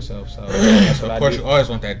investing in yourself. So that's what Of I course, did. you always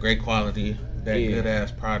want that great quality, that Yeah. good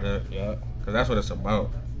ass product, Yeah. because that's what it's about.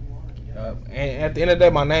 And at the end of the day,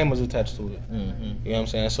 my name was attached to it. Mm-hmm. You know what I'm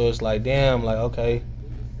saying? So it's like, damn, like, okay,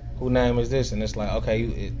 who name is this? And it's like,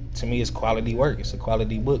 okay, to me, it's quality work. It's a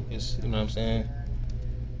quality book. It's, you know what I'm saying?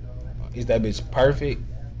 Is that bitch perfect?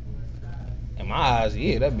 In my eyes,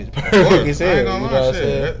 yeah, that bitch perfect as I hell. ain't You know gonna what lie, I'm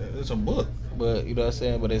shit. saying? It's a book. But, you know what I'm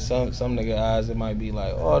saying? But in some nigga eyes, it might be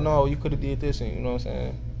like, oh, no, you could have did this, and you know what I'm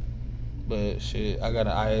saying? But, shit, I got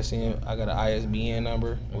an ISBN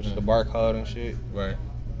number, which is the barcode and shit. Right.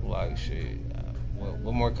 Like, shit,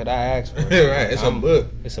 what more could I ask for? Right. It's a book.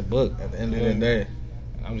 It's a book. At the end of the day,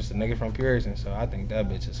 I'm just a nigga from Puritan, so I think that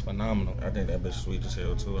bitch is phenomenal. I think that bitch sweet as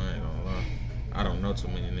hell too. I ain't gonna lie. I don't know too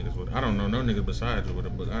many niggas with. I don't know no niggas besides you with a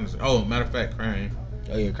book. Honestly. Oh, matter of fact, Crane.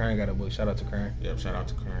 Oh yeah, Crane got a book. Shout out to Crane. Yep. Shout out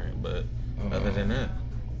to Crane. But other than that,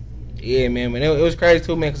 Yeah, man. But it was crazy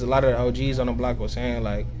too, man, because a lot of the OGs on the block were saying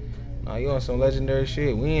like, "Nah, you on some legendary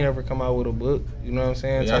shit. We ain't ever come out with a book." You know what I'm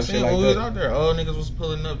saying? yeah, I Type seen shit when like we was that. out there. All niggas was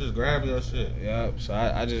pulling up, just grab your shit. Yeah. So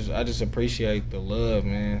I just appreciate the love,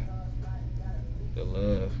 man. The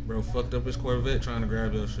love. Bro fucked up his Corvette trying to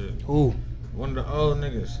grab your shit. Who? One of the old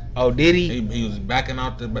niggas. Oh, did he? He was backing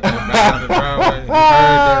out the driveway. He heard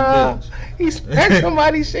that bitch. He smacked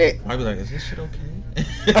somebody's shit. I be like, is this shit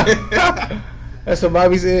okay? That's what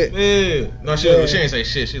Bobby said. Yeah. No, she Yeah. she ain't say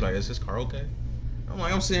shit. She like, is this car okay? I'm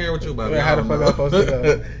like, I'm sitting here with you, Bobby. Man, how the fuck I supposed to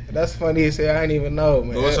know? That's funny as hell. I didn't even know,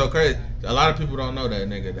 man. But what's so crazy? A lot of people don't know that,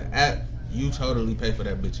 nigga. The app, you totally pay for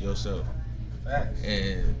that bitch yourself. Facts.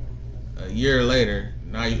 And a year later,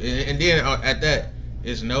 now you, and then at that,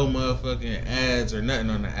 it's no motherfucking ads or nothing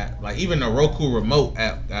on the app. Like even the Roku remote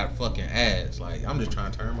app got fucking ads. Like I'm just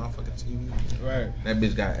trying to turn my fucking TV. Right. That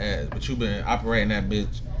bitch got ads, but you been operating that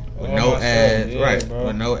bitch with Oh, no myself, ads, yeah, right? bro.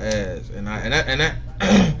 With no ads, and that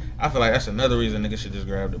I feel like that's another reason niggas should just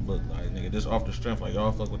grab the book. Like nigga, just off the strength, like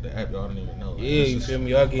y'all fuck with the app, y'all don't even know. Like, Yeah, this you is feel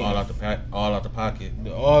me? Y'all getting all out the pocket. all off the pocket. You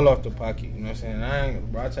know what I'm saying?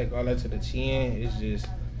 Bro, I take all that to the chin. It's just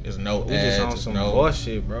There's no we ads. just on there's some no,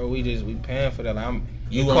 bullshit, bro. We paying for that. Like,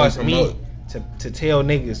 You it wanna costs me promote. to tell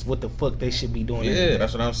niggas what the fuck they should be doing. Yeah,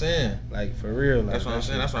 that's what I'm saying. like for real. Like, That's what I'm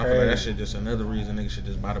saying. That's shit why I feel like that crazy. shit just another reason niggas should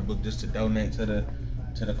just buy the book just to donate to the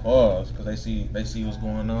cause because they see what's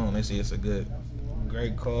going on. They see it's a good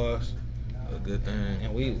Great cause, thing.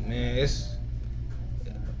 and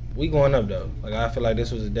we going up though. Like I feel like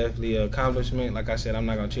this was definitely an accomplishment. Like I said, I'm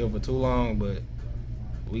not gonna chill for too long, but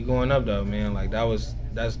we going up though, man. Like that's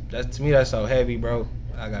to me that's so heavy, bro.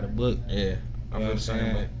 I got a book. Yeah, You I know feel what I'm the same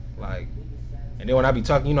saying? way. Like, and then when I be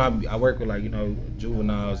talking, you know, I work with like, you know,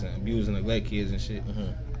 juveniles and abuse and neglect kids and shit.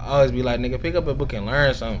 Mhm. always be like, nigga, pick up a book and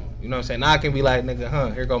learn something. You know what I'm saying? Now I can be like,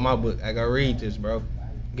 nigga, here go my book. I gotta read this, bro.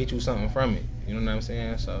 Get you something from it. You know what I'm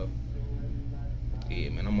saying? So, yeah,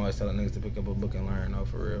 man, I'm always telling niggas to pick up a book and learn, though,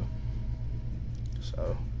 for real.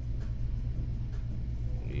 So,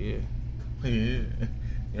 yeah. Yeah. You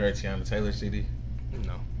heard Tiana Taylor CD?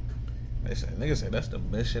 No. Niggas say that's the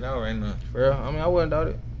best shit out right now. For real? I mean, I wouldn't doubt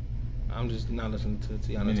it. I'm just not listening to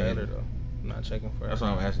Tiana Me Taylor, neither. though. I'm not checking for it. That's why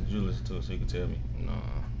I'm asking you to listen to it so you can tell me. No.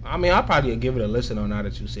 I mean, I'll probably give it a listen on now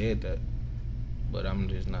that you said that. But I'm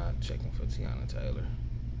just not checking for Tiana Taylor.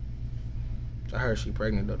 I heard she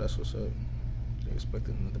pregnant, though. That's what's up. They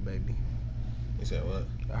expecting another baby. You said what?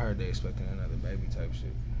 I heard they expecting another baby type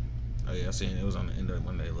shit. Oh yeah, I seen it was on the end of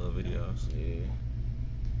one day little videos. Yeah.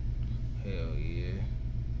 Hell yeah.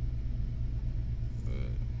 But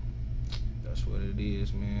that's what it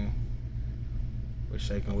is, man. We're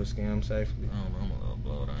shaking with Scam safely. I don't know, I'm a little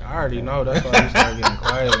blowed out. I already know. That's why we start getting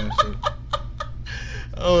quiet and shit.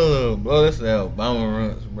 I'm a little blowed. This is Obama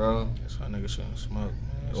runs, bro. That's why niggas shouldn't smoke,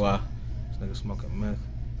 man. Why? This nigga smoking meth.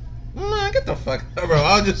 Man, get the fuck up, bro.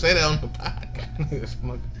 I'll just say that on the podcast. Nigga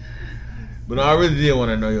smoking. But no, I really did want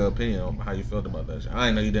to know your opinion on how you felt about that shit. I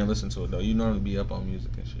didn't know you didn't listen to it though. You normally be up on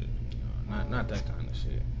music and shit. No, not that kind of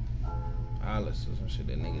shit. I listen to some shit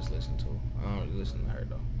that niggas listen to. I don't really listen to her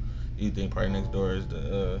though. You think Party Next Door is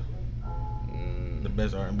the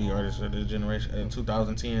best R&B artist of this generation in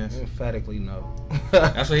 2010s? Emphatically no.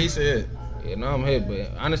 That's what he said. Yeah, no, I'm hit,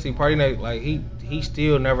 but honestly, Party Next, like he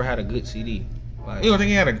still never had a good CD. Like, You don't think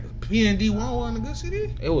he had a PND one a good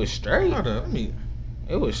CD? it was straight. Hold up, let me.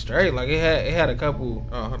 It was straight. Like it had a couple.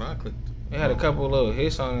 Oh, hold on, I clicked. It had a couple little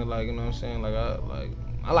hits on it. Like, you know what I'm saying.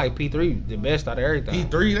 I like P3 the best out of everything.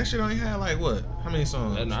 P3, that shit only had like what? How many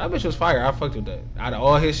songs? No, that bitch was fire. I fucked with that. Out of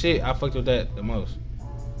all his shit, I fucked with that the most.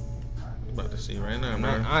 I'm about to see right now, I'm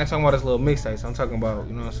man. not, I ain't talking about this little mixtapes. I'm talking about,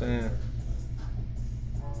 you know what I'm saying.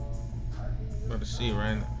 I'm about to see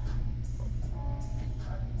right now.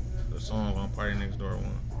 The song on Party Next Door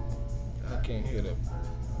one. I can't hear that.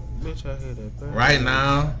 Bitch, I hear that. Baby. Right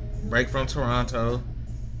now, Break from Toronto.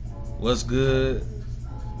 What's good?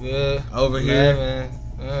 Yeah. Over here.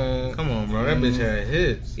 Man. Come on, bro. That bitch had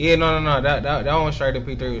hits. Yeah, no. That one straight. The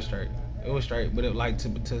P3 was straight. It was straight, but it like to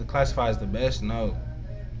classify as the best, no.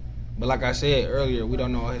 But like I said earlier, we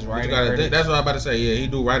don't know all his But writing. you gotta credits. think, that's what I'm about to say. Yeah, he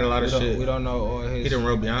do write a lot of shit. We don't know all his. He done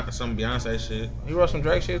wrote some Beyonce shit. He wrote some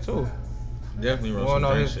Drake shit too. Definitely We wrote don't some know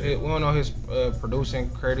Drake his. shit. We don't know his producing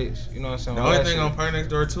credits. You know what I'm saying? The All only that thing shit. on Party Next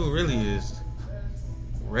Door too really is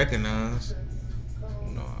Recognize.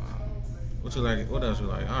 No, What you like? What else you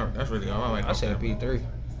like? That's really all I like. I said P3.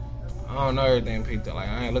 I don't know everything P3. Like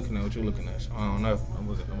I ain't looking at what you looking at. So I don't know. I'm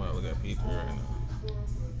about to look at P3 right now.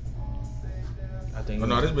 I think. Oh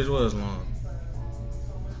no, this bitch was long.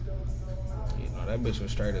 Yeah, no, that bitch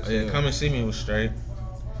was straight as Oh yeah, hell. Come and See Me was straight.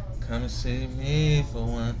 Come and see me for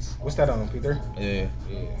once. What's that on P3? Yeah.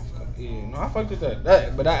 Yeah, no, I fucked with that.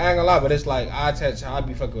 But I ain't gonna lie, but it's like I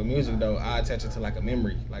be fucking with music though. I attach it to like a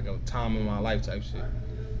memory, like a time in my life type shit.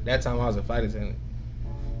 That time I was a flight attendant.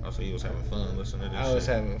 Oh, so you was having fun listening to this I was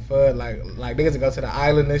shit. having fun, like niggas go to the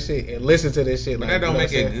island and shit and listen to this shit. But like, that don't you know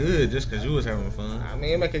make what I'm it saying? good just because you was having fun. I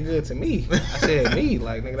mean, it make it good to me. I said me,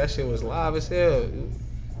 like nigga, that shit was live as hell.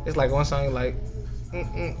 It's like one song like,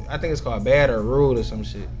 I think it's called Bad or Rude or some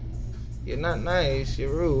shit. You're not nice,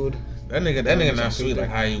 you're rude. That nigga not sweet like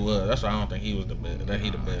how he was. That's why I don't think he was the best. That he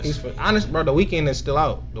the best. Honest, bro. The Weeknd is still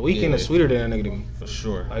out. The Weeknd Yeah. is sweeter than that nigga to me. For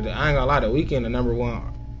sure. Like I ain't gonna lie, the Weeknd the number one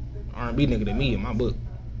R&B nigga to me in my book.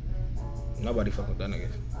 Nobody fuck with that nigga.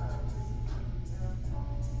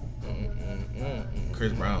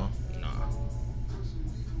 Chris Brown. Nah.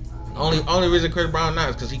 Only reason Chris Brown not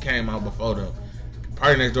is because he came out before them.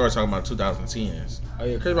 Party Next Door talking about 2010s. Oh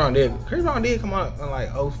yeah, Chris Brown did. Chris Brown did come out in like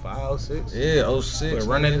 05, 06. Yeah, 06. With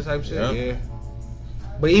Run That type shit. Yep. Yeah.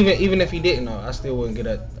 But even if he didn't, though, I still wouldn't get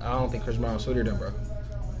that. I don't think Chris Brown's sweeter than bro.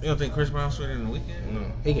 You don't think Chris Brown's sweeter than The Weeknd? No,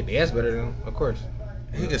 he can dance better than him, of course.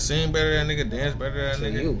 He can sing better than that nigga, dance better than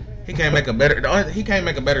that To nigga. you. He can't make a better. He can't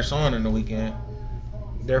make a better song than The Weeknd.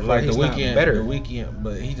 Therefore, Like he's The not Weeknd, better. The Weeknd,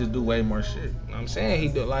 but he just do way more shit. I'm saying he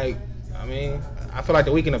do like. I mean, I feel like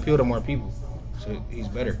The Weeknd appeal to more people, so he's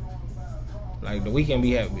better. Like The Weeknd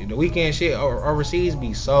the Weeknd shit overseas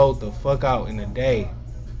be sold the fuck out in a day.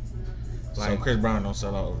 So Like Chris Brown don't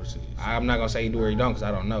sell out overseas. I'm not gonna say he do or he don't, cause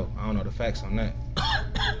I don't know. I don't know the facts on that.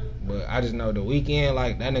 But I just know The Weeknd,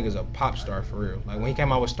 like that nigga's a pop star for real. Like when he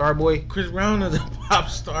came out with Starboy, Chris Brown is a pop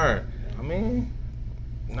star. I mean,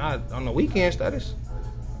 not on The Weeknd status.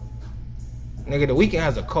 Nigga, The Weeknd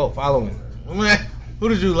has a cult following. Man, who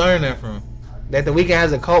did you learn that from? That The Weeknd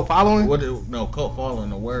has a cult following? No, cult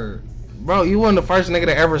following the word. Bro, you wasn't the first nigga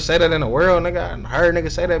to ever say that in the world, nigga. I heard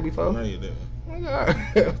niggas say that before. No, you didn't.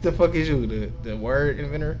 Nigga, what the fuck is you? The word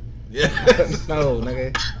inventor? Yeah. No,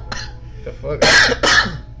 nigga. The fuck?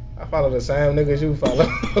 I follow the same niggas you follow.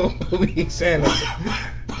 We saying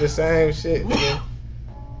the same shit, nigga.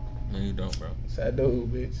 No, you don't, bro. Sad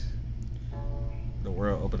dude, bitch. The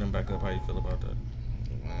world opening back up. How you feel about that?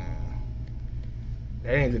 Man.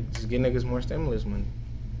 They need to just get niggas more stimulus money.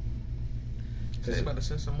 They about to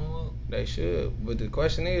send some more up? They should. But the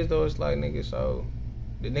question is, though, it's like, niggas, so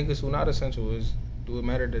the niggas who not essential do it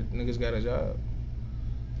matter that niggas got a job?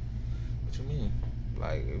 What you mean?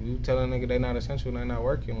 Like, if you tell a nigga they not essential and they not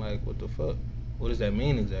working, like, what the fuck? What does that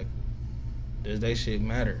mean exactly? Does they shit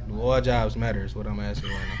matter? Do all jobs matter is what I'm asking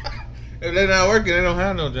right now. If they not working, they don't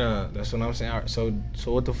have no job. That's what I'm saying. All right, so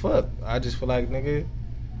what the fuck? I just feel like, nigga,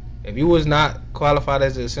 if you was not qualified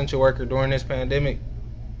as an essential worker during this pandemic,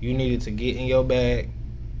 you needed to get in your bag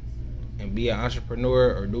and be an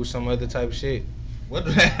entrepreneur or do some other type of shit. What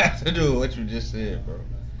do that have to do with what you just said, bro?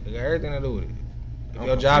 It got everything to do with it. If I'm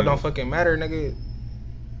your job don't confused. fucking matter, nigga.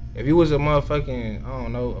 If you was a motherfucking, I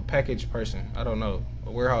don't know, a package person, I don't know,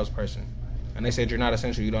 a warehouse person, and they said you're not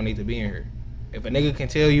essential, you don't need to be in here. If a nigga can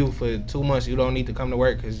tell you for 2 months you don't need to come to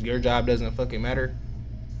work because your job doesn't fucking matter,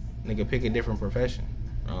 nigga, pick a different profession.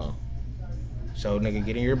 Oh. So, nigga,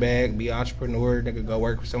 get in your bag, be an entrepreneur, nigga, go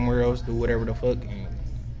work somewhere else, do whatever the fuck. And,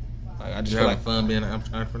 like, I just You feel having like fun being an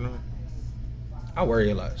entrepreneur? I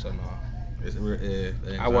worry a lot, so no. It's,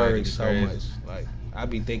 I worry anxiety so crazy. much. Like, I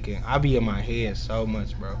be thinking, I be in my head so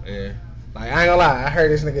much, bro. Yeah. Like, I ain't gonna lie, I heard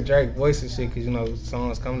this nigga Drake voice and shit, because, you know,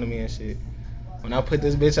 songs come to me and shit. When I put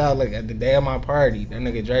this bitch out, like, at the day of my party, that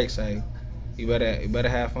nigga Drake say, you better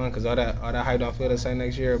have fun, because all that hype don't feel the same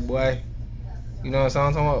next year, boy. You know what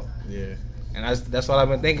I'm talking about? Yeah. And that's what I've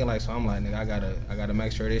been thinking, like, so I'm like, nigga, I gotta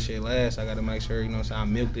make sure this shit lasts. I gotta make sure, you know what I'm saying, I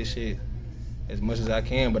milk this shit as much as I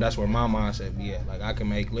can, but that's where my mindset be at. Like, I can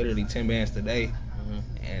make literally 10 bands today,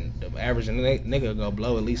 and the average nigga go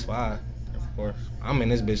blow at least 5. Of course. I'm in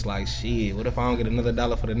this bitch like, shit, what if I don't get another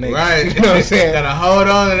 $1 for the next? Right. You know what I'm saying? Gotta hold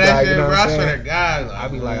on to that Like, shit, you know bro. what I'm I swear saying? to God. I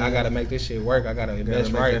be like, I gotta make this shit work. I gotta Gotta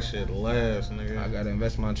invest make right. that shit last, nigga. I gotta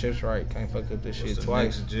invest my chips right. Can't fuck up this What's shit the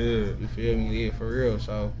twice. next jib? You feel me? Yeah, for real.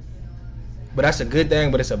 So, but that's a good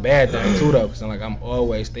thing, but it's a bad thing too, though. Cause I'm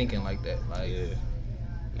always thinking like that. Like, Yeah.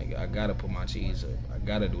 nigga, I gotta put my cheese up. I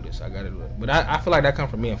gotta do this. I gotta do it. But I feel like that come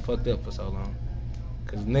from being fucked up for so long.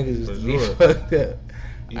 Cause niggas used For to be sure. fucked up.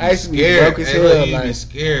 You I be used to be scared. broke as Hey, hell. look, you be Like,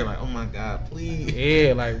 scared. Like, oh my God, please.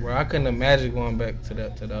 yeah, like, bro, I couldn't imagine going back to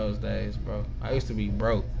those days, bro. I used to be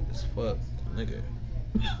broke as fuck. Nigga.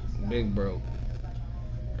 Big broke.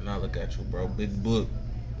 And I look at you, bro. Big book.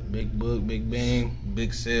 Big book, big bang.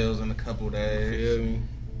 Big sales in a couple You days. feel me?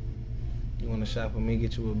 You wanna shop with me,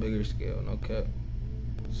 get you a bigger scale, no cap.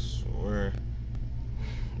 Swear.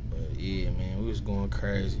 But yeah, man, we was going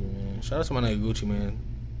crazy, man. Shout out to my nigga Gucci, man.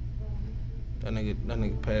 That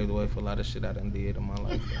nigga paved the way for a lot of shit I done did in my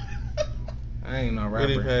life. Bro. I ain't no What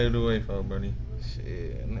he rapper. paid the way for, buddy?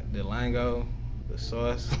 Shit, the lingo, the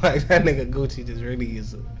sauce, like that nigga Gucci just really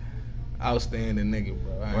is a outstanding nigga,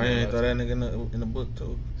 bro. Why you ain't throw that nigga in the book,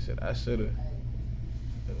 too? Shit, I shoulda.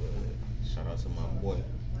 Shout out to my boy.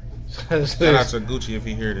 Shout out Shout out to Gucci if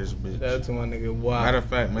he hear this, bitch. Shout out to my nigga Wop. Matter of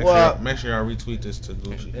fact, Wop. make sure y'all retweet this to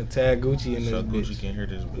Gucci. And tag Gucci in this So bitch. Gucci can hear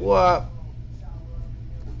this, bitch. Wop.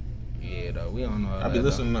 Yeah, though, we don't know. I be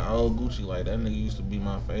listening to old Gucci like that nigga used to be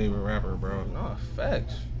my favorite rapper, bro. No,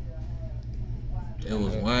 facts. It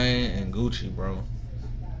was Wayne and Gucci, bro.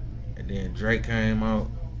 And then Drake came out.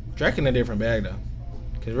 Drake in a different bag, though.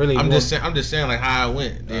 Cause really, I'm just saying like how it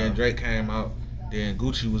went. Then Uh. Drake came out. Then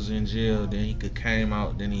Gucci was in jail. Then he came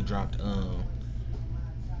out. Then he dropped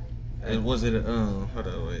and was it hold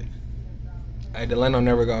on, wait. Hey, Delano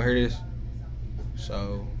never gonna hear this.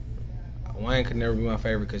 So Wayne could never be my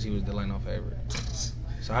favorite because he was Delano favorite.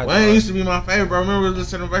 So I Wayne used to be my favorite, bro. Remember we was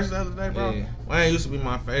listening to the verses the other day, bro? Yeah. Wayne used to be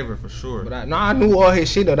my favorite for sure. But I knew all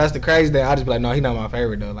his shit though. That's the crazy thing. I just be like, no, he not my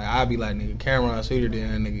favorite though. Like I'd be like, nigga, Cameron sweeter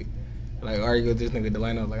than that nigga. Like argue with this nigga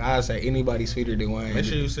Delano. Like I'd say anybody sweeter than Wayne. Make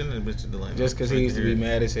sure you send this bitch to Delano. Just because so he can used to hear be it.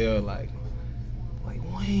 mad as hell, like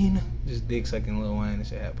Wayne, just dick sucking Lil Wayne and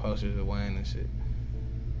shit. Had posters of Wayne and shit.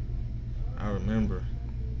 I remember.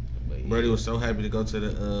 But yeah, Brody was so happy to go to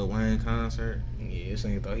the Wayne concert. Yeah, this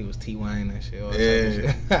nigga thought he was T Wayne and shit. All Yeah. type of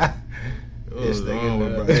shit. What was This nigga, wrong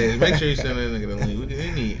with bro? Hey, make sure you send that nigga the link.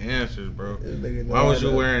 We need answers, bro. This nigga Why was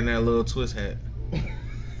you know. wearing that little twist hat?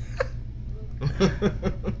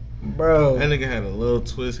 Bro, That nigga had a little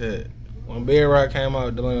twist hat. when Big Rock came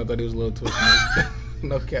out, Delano thought he was a little twist.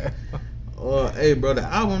 No cap. Oh, hey, bro, the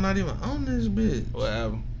album not even on this bitch. What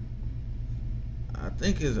album? I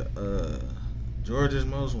think it's George's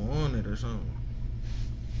Most Wanted or something.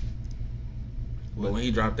 But when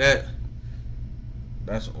he dropped that,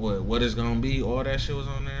 that's what it's gonna be. All that shit was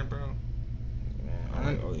on there, bro. I'm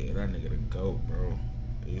like, oh yeah, that nigga the GOAT, bro.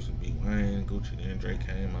 It used to be Wayne, Gucci, then Drake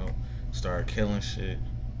came out, started killing shit.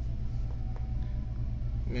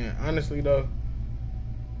 Man, honestly though,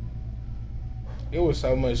 it was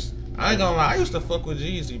so much. I ain't gonna lie, I used to fuck with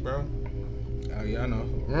Jeezy, bro. Oh yeah, I know.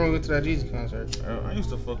 Remember we went to that Jeezy concert? I used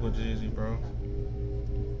to fuck with Jeezy, bro.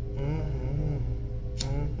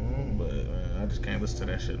 But man, I just can't listen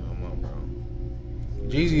to that shit no more, bro.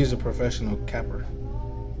 Jeezy is a professional capper.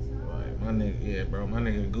 Like my nigga, yeah, bro. My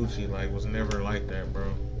nigga Gucci like was never like that,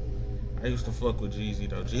 bro. I used to fuck with Jeezy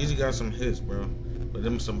though. Jeezy got some hits, bro. But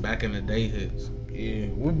them some back in the day hits. Yeah,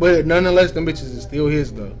 but nonetheless, them bitches is still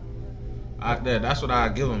his though. That's what I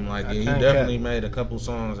give him. Like, yeah, you definitely made a couple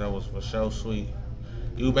songs that was for sure sweet.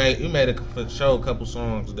 You made a for sure couple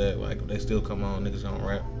songs that like they still come on, niggas gonna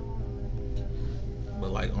rap.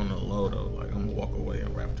 But like on the low though, like I'm gonna walk away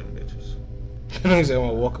and rap them bitches. Niggas say I'm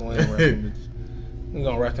gonna walk away and rap them bitches. You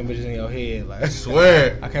gonna rap them bitches in your head, like. I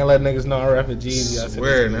swear. I can't let niggas know I rap with Jeezy. I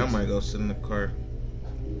swear, now I might go sit in the car.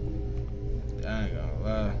 I ain't gonna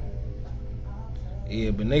lie.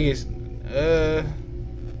 Yeah, but niggas,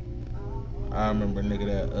 I remember nigga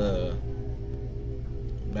that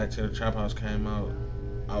Back to the Trap House came out.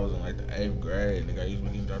 I was in like the 8th grade. Nigga, I used to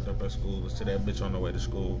be getting dropped up at school. Listen to that bitch on the way to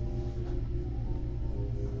school.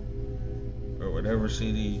 Or whatever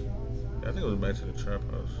CD. I think it was Back to the Trap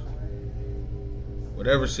House.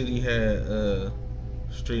 Whatever CD had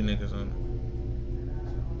Street Niggas on it.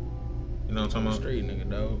 You know what I'm talking about? Street nigga,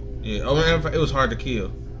 dog. Yeah. Oh man, it was Hard to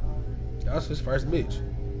Kill. That was his first bitch.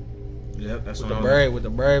 Yep, that's with the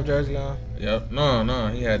Brave jersey on. Yep. No,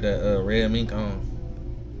 he had that red mink on.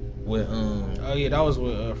 With Oh yeah, that was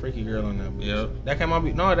with Freaky Girl on that bitch. Yep. That came out.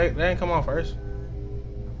 No, that didn't come out first.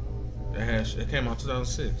 It came out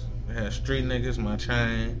 2006. It had Street Niggas, My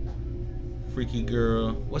Chain, Freaky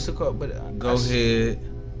Girl. What's it called? But Go Ahead.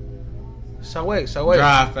 So wait.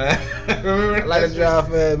 Drive fast. I like to drive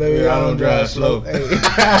fast, baby. Yeah, I don't drive slow. Hey.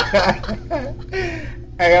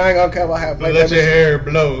 Hey, I ain't gonna care about how I played that bitch. Let your hair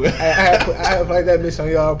blow. I had played that bitch on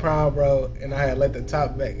Y'all Prom, bro, and I had let the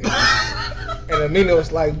top back. And Amina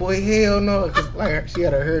was like, boy, hell no. Cause like she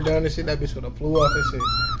had her hair done and shit. That bitch would have flew off and shit.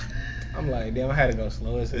 I'm like, damn, I had to go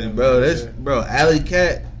slow as hell. Bro, Alley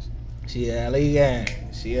Cat. She Alley Gang.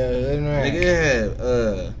 She a hood man. Nigga had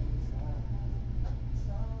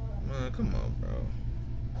man, come on, bro.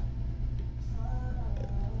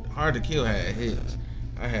 Hard to Kill had hits.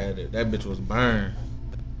 I had it. That bitch was burned.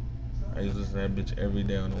 I used to listen to that bitch every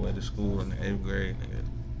day on the way to school in the 8th grade, nigga.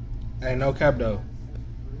 Ain't no cap though.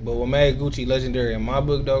 But what made Gucci legendary in my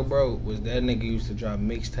book though, bro, was that nigga used to drop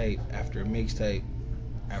mixtape after mixtape.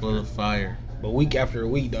 Full of fire. But week after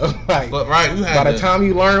week though. Like, but right, you had by the time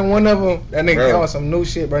you learn one of them, that nigga got some new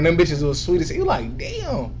shit, bro. And them bitches was sweet as hell. You like,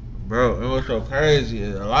 damn. Bro, it was so crazy.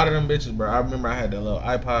 A lot of them bitches, bro. I remember I had that little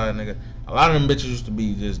iPod, nigga. A lot of them bitches used to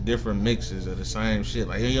be just different mixes of the same shit.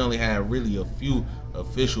 Like he only had really a few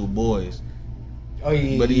official boys. Oh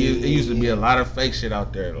yeah. But it used to be a lot of fake shit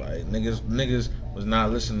out there. Like niggas was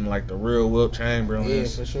not listening to like the real Wilt Chamberlain. Yeah,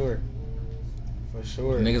 for sure.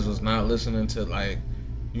 Niggas was not listening to like,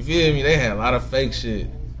 you feel me? They had a lot of fake shit.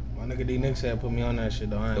 My nigga D Nix had put me on that shit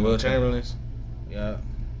though. The Wilt Chamberlains. Yeah.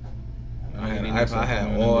 I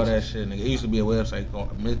had all that shit, nigga. It used to be a website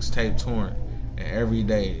called Mixtape Torrent, and every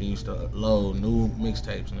day it used to load new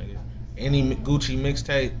mixtapes, nigga. Any Gucci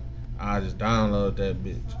mixtape, I just download that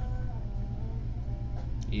bitch.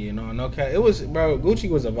 Yeah, no cap. It was, bro. Gucci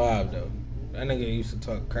was a vibe though. That nigga used to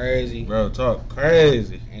talk crazy. Bro, talk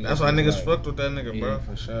crazy. And that's why niggas fucked with that nigga, bro. Yeah,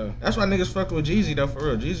 for sure. That's why niggas fucked with Jeezy though, for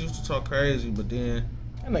real. Jeezy used to talk crazy, but then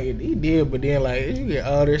that nigga, he did, but then like as you get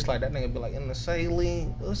older, it's like that nigga be like, in the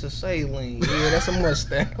saline, what's a saline? Yeah, that's a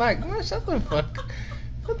Mustang. Like, man, shut the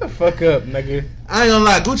fuck up, nigga. I ain't gonna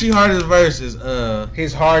lie, Gucci hardest verses,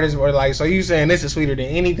 his hardest, or like, so you saying this is sweeter than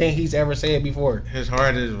anything he's ever said before? His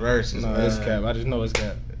hardest verses. No, it's cap. I just know it's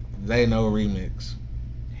cap. They Know remix.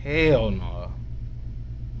 Hell no.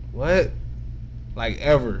 What? Like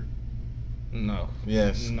ever? No.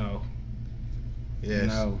 Yes. No. Yes.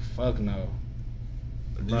 No. Fuck no.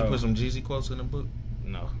 Did you put some Jeezy quotes in the book?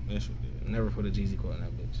 No. Yes, you did. Never put a Jeezy quote in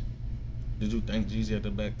that bitch. Did you thank Jeezy at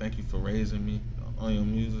the back? Thank you for raising me on your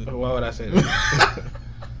music. Why would I say that?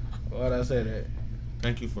 Why would I say that?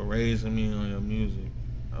 Thank you for raising me on your music.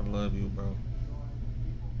 I love you, bro.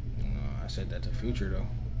 No, I said that to Future though.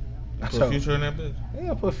 You put Future in that bitch?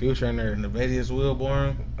 Yeah, I put Future in there. And the Vedius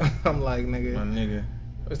Wilborn? I'm like, nigga. My nigga.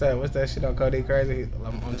 What's that shit on Cody Crazy?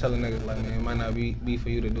 I'm telling niggas like, man, it might not be for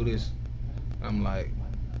you to do this. I'm like,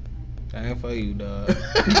 that ain't for you, dog.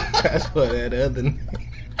 That's for that other nigga.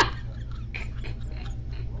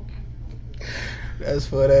 That's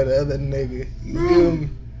for that other nigga. You feel me?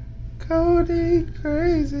 Cody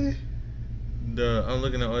Crazy. Duh, I'm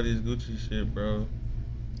looking at all these Gucci shit, bro.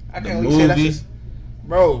 I The can't really say that's movie. just,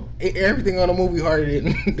 bro, everything on the movie harder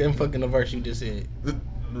than fucking the verse you just said.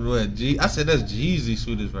 What? I said that's Jeezy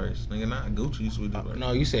sweetest verse, nigga, not Gucci sweetest verse.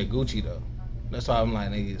 No, you said Gucci though. That's why I'm like,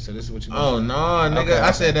 nigga. So this is what you. Oh no, nigga! Okay,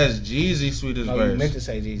 I said that's Jeezy sweetest No, verse. you meant to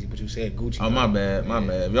say Jeezy, but you said Gucci. Oh my bad, my Yeah.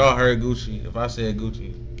 bad. If y'all heard Gucci, if I said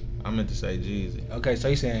Gucci, I meant to say Jeezy. Okay, so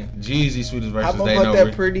you saying Jeezy sweetest verse how is about They Know that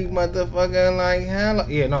Rich. pretty motherfucker like hello?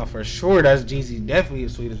 Yeah, no, for sure that's Jeezy. Definitely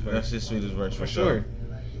his sweetest verse. That's his sweetest verse For sure.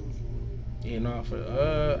 Yeah, no, I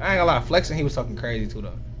ain't gonna lie. Flexing, he was talking crazy too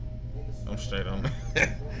though. I'm straight on.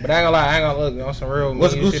 But I ain't gonna lie, I ain't gonna look on some real.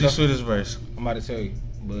 What's mean shit, Gucci's though. sweetest verse? I'm about to tell you,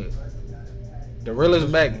 but the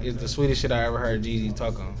realest back is the sweetest shit I ever heard Jeezy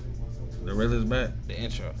talk on. The realest back. The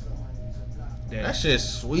intro. That shit's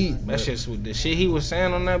sweet. That but- shit sweet. The shit he was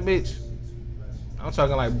saying on that bitch, I'm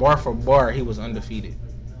talking like bar for bar, he was undefeated.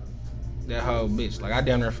 That whole bitch. Like, I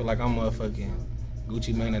damn near feel like I'm motherfucking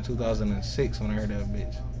Gucci Mane in 2006 when I heard that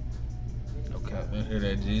bitch. Okay. I hear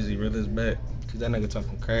that Jeezy realest back. Cause that nigga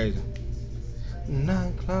talking crazy.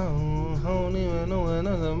 Not clown, I don't even know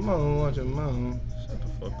another mom, watch your mom. Shut the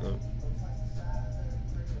fuck up.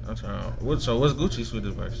 I'm trying. So what's Gucci's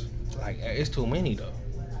sweetest verse? Like, it's too many though.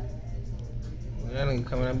 That nigga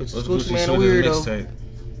coming that bitch. What's Gucci Gucci's Man a sweetest weirdo.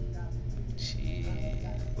 mixtape?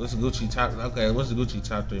 Shit. What's Gucci top? Okay, what's the Gucci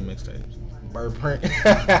top 3 mixtapes? Bird print.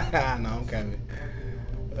 No, I'm coming.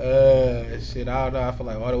 Shit, I don't know. I feel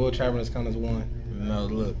like all the Will Travelers count as one. No,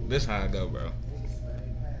 look, this how I go, bro.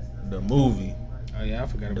 The movie. Oh yeah, I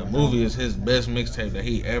forgot The about movie is his best mixtape that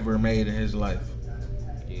he ever made in his life.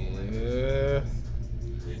 that. Yeah.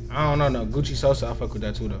 I don't know. No, Gucci Sosa, I fuck with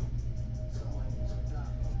that too though.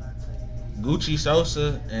 Gucci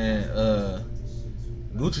Sosa and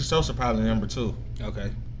Gucci Sosa probably number 2.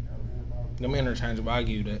 Okay. Them interchangeable. I'll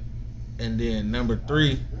give you that. And then number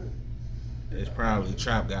 3 is probably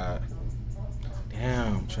Trap God.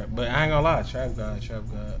 Damn, Trap. But I ain't gonna lie, Trap God.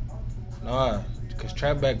 Nah, cause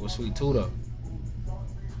Trap Back was sweet too though.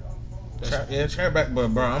 Trap Back, but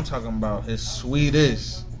bro, I'm talking about his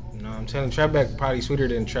sweetest. No, I'm telling you, Trap Back probably sweeter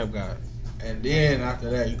than Trap God. And then after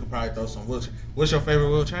that, you could probably throw some Will. What's your favorite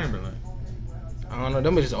Will Chamberlain? I don't know.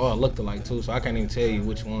 Them bitches all looked alike too, so I can't even tell you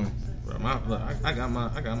which one. Bro, look, I got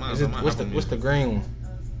mine. Is it, on my what's Apple the Music. green one?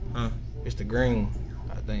 Huh? It's the green one,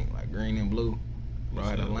 I think, like green and blue. Bro, I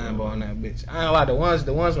had a Lambo on that bitch. I ain't gonna lie, the ones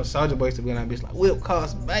when Soulja Boy used to be on that bitch, like whip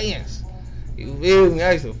cost bands. You feel me?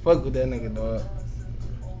 I used to fuck with that nigga, dog.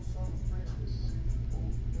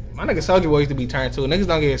 My nigga Soulja Boy used to be turned too. Niggas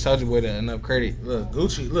don't give Soulja Boy enough credit. Look,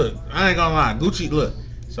 Gucci. Look, I ain't gonna lie. Gucci. Look.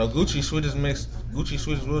 So Gucci sweetest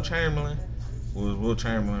Will Chamberlain was Will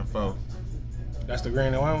Chamberlain 4. That's the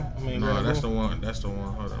green and one? I mean, green No, and that's blue? the one. That's the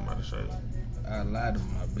one. Hold on, I'm about to show you. I lied to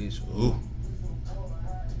my bitch. Ooh.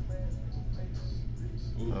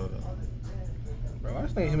 Hold on. Bro, why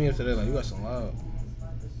this nigga hit me up today like you got some loud?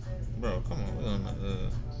 Bro, come on. We on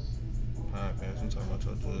the podcast. We talking about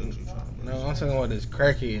your drugs. You trying to No, I'm talking about this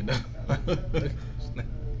crackhead.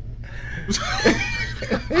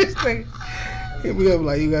 This nigga hit me up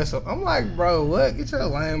like you got some. I'm like, bro, what? Get your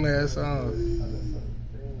lame ass on.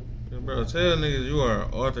 Bro, tell niggas you are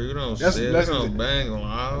an author. You don't That's- say it. that's You what don't bang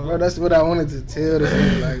loud. Bro, that's what I wanted to tell this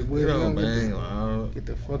nigga. Like, boy, You you don't don't bang loud. get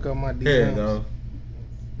the fuck out my DMs. Here you go.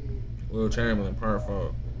 Will Chamberlain, part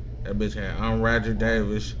 4. That bitch had I'm Roger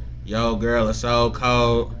Davis. Yo, girl, it's so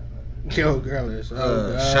cold. Yo, girl, it's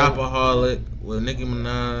Shopaholic with Nicki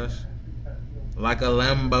Minaj. Like a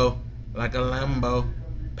Lambo.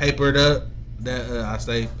 Papered up. That I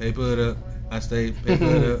stay papered up. I stay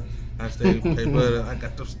papered up. I stay papered up. I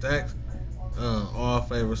got them stacks. All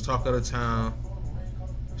favors. Talk of the town.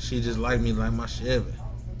 She just like me like my Chevy.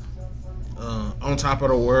 On top of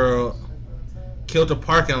the world. Killed the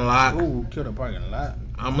parking lot. Ooh, killed a parking lot.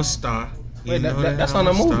 I'm a star. You Wait, know that's I'm on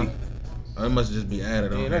the a movie. star. Oh, it must just be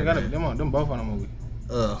added Yeah, on they there. got man. them both on the movie.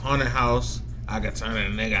 Haunted house. I could turn a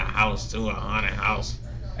nigga house to a haunted house.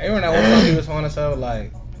 Hey, remember that one time he was on himself,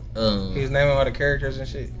 like, Um, he was naming all the characters and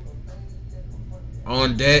shit?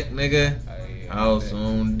 on deck, nigga. Yeah, House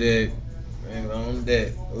on deck. Niggas on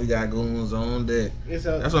deck. We got goons on deck. That's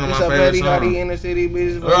That's one of my favorite songs. in the city,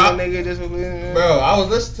 bitch. Bro, I- Nigga just Bro, I was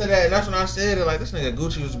listening to that, and that's when I said it. Like, this nigga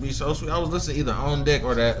Gucci used to be so sweet. I was listening either on deck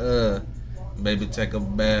or that, baby take a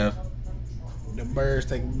bath. The birds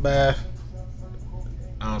take a bath.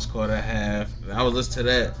 I ounce, quarter, half. I was listening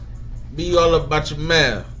to that. Be all about your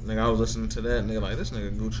math. Nigga, I was listening to that. Nigga, like, this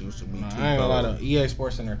nigga Gucci used to be too I ain't gonna lie cold. to EA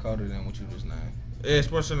Sports Center colder than what you just named. Yeah,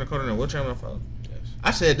 Sports Center colder than Will Chamberlain for. Yes.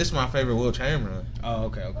 I said this is my favorite Will Chamberlain. Oh,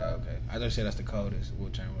 okay. I just said that's the coldest Will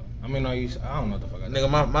Chamberlain. I mean, I don't know what the fuck I did.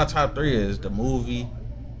 Nigga, my top 3 is the movie,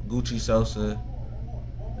 Gucci Sosa,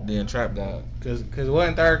 then Trap God. Cause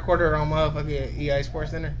wasn't third quarter on motherfucking EA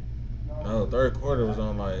Sports Center? No, third quarter was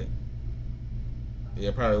on like. Yeah,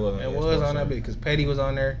 it probably wasn't. It was on that bitch, cause Petty was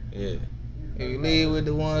on there. Yeah. If you leave with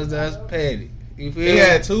the ones that's petty, you feel? He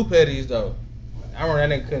had 2 petties though. I remember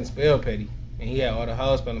that nigga couldn't spell petty, and he had all the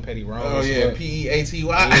hoes spelling petty wrong. Oh as yeah, fuck.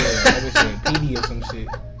 P-E-A-T-Y. Yeah, that bitch said PD or some shit.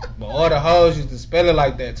 But all the hoes used to spell it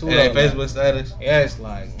like that too. Yeah, though, Facebook like, status. yeah, it's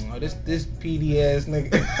like, oh, this PD ass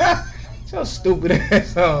nigga. So stupid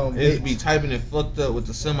ass on. It used to be typing it fucked up with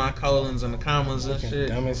the semicolons and the commas and shit.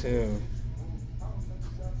 Dumb as hell.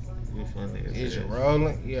 You funny as Is you hell.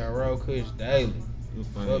 rolling? Yeah, I roll kush daily. You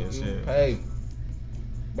Fuck funny as you, hell. pay.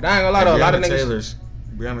 But I ain't gonna lie though, a lot of niggas.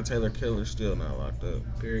 Breonna Taylor killer still not locked up.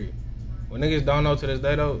 Period. What niggas don't know to this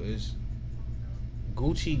day though is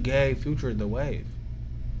Gucci gave Future the wave,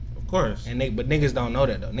 Of course. but niggas don't know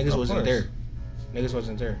that though. Niggas Of wasn't course. there. Niggas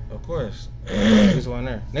wasn't there. Of course. Niggas wasn't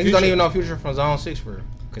there. Niggas Future- don't even know Future from Zone 6 for real.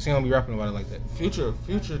 Cause he don't be rapping about it like that. Future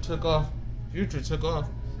took off.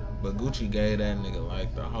 But Gucci gave that nigga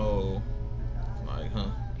like the whole, like, huh?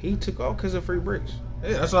 He took off cause of Free Bricks.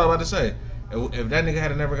 Yeah, that's what I was about to say. If that nigga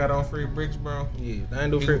had never got on Free Bricks, bro, Yeah, I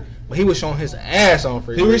ain't do Free. But he was showing his ass on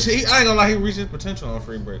Free Bricks. I ain't gonna lie, he reached his potential on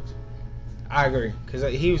Free Bricks. I agree. Cause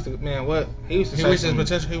he used to, man, what? He used to He say reached his some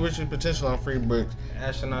potential. He reached his potential on Free Bricks.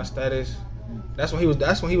 astronaut status. That's when he was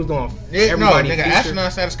doing Yeah, everybody no, nigga, feature.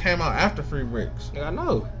 astronaut status came out after Free Bricks, Nigga, I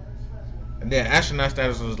know. and then astronaut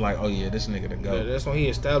status was like, oh yeah, this nigga to go. Yeah, that's when he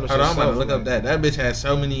established Hold on, I'm about to himself, look up like, that. That bitch had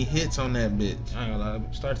so many hits on that bitch. I ain't gonna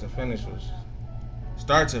lie, start to finish was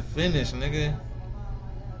Start to finish, nigga.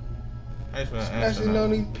 How you spell astronaut?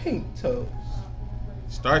 these pink toes.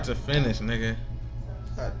 Start to finish, nigga.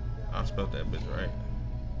 God. I spelled that bitch right.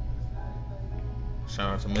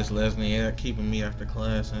 Shout out to Miss Leslie, yeah, keeping me after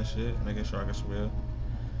class and shit, making sure I can spell.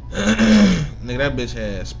 Nigga, that bitch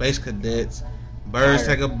had Space Cadets, Birds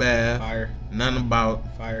Fire. Take a Bath, Fire, Nothing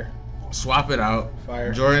About, fire, Swap It Out,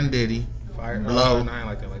 fire, Jordan Diddy, fire. Blow. No, I ain't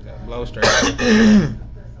like that. Blow straight.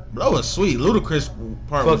 Blow was sweet. Ludacris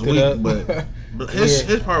part Fucked was it weak, up. but Yeah.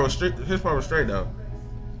 his part was straight. His part was straight though.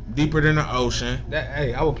 Deeper than the ocean.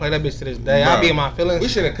 Hey, I would play that bitch to this day. Bro, I'd be in my feelings. We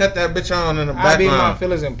should have cut that bitch on in the I'd be in my background.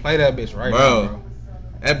 feelings and play that bitch right Bro. now, bro.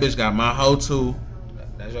 That bitch got my hoe too.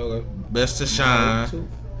 That's your Best to go. shine.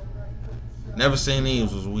 Never Seen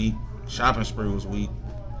Eves was weak. Shopping Spree was weak.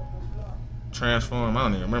 Transform, I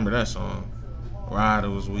don't even remember that song. Rider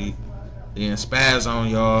was weak. Then Spaz on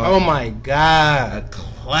y'all. Oh my god. A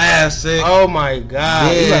classic. Oh my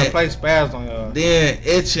god. You Yeah. gotta play Spaz on y'all. Then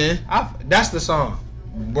Itching. That's the song.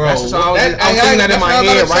 Bro, That's the song. I was thinking that in that's my what I was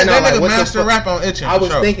head about to right say. now. That Like, nigga what the master fuck? rap on Itching. I was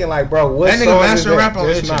for sure. thinking like, bro, what That nigga song is master that? rap on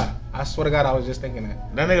It's Itching. not. I swear to God, I was just thinking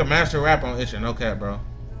that. That nigga master rap on Itching. No cap, bro.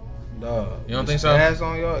 Dog. You don't think so? Spaz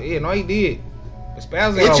on y'all? Yeah, no, he did. But Spaz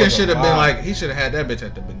on y'all Itching was a should have been vibe. like, he should have had that bitch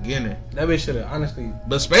at the beginning. That bitch should have honestly.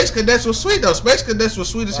 But Space Cadets was sweet though. Space Cadets was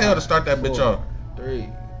sweet as hell to start that bitch 4, off. 3,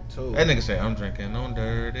 2. That nigga say, I'm drinking on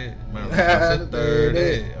dirty. My rocks are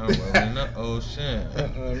 30. I'm rolling the ocean.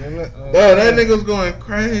 Bro, that nigga was going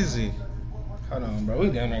crazy. Hold on, bro. We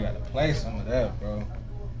damn near gotta play some of that, bro.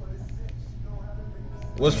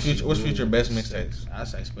 What's future best mixtapes? I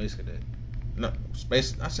say Space Cadet. No,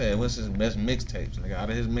 Space. I said, what's his best mixtapes, nigga? Out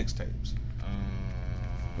of his mixtapes.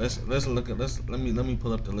 Let's look at let me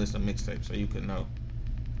pull up the list of mixtapes so you can know.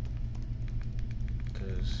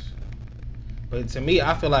 But to me,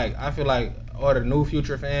 I feel like all the new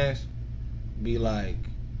Future fans be like,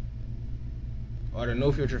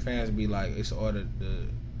 it's all the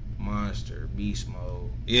Monster, Beast Mode.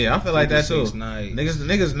 Yeah, I feel like that too. 56 Nights.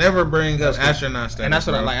 Niggas never bring up astronaut status. And that's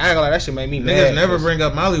what I bro. like. I ain't gonna lie, that shit made me mad. Niggas never 'cause- bring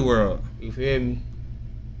up Molly World. You feel me?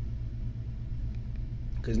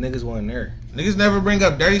 Cause niggas wasn't there. Niggas never bring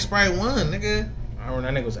up Dirty Sprite 1, nigga. I remember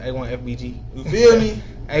that nigga was A1 FBG. You feel me?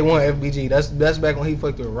 A1 FBG. That's back when he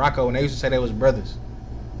fucked with Rocco and they used to say they was brothers.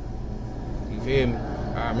 You feel me?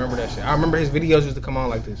 I remember that shit. I remember his videos used to come on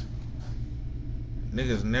like this.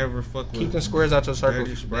 Niggas never fuck with Keep them squares out your circle.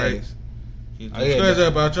 Dirty Sprite. Yes. Keep Oh, them yeah, squares that-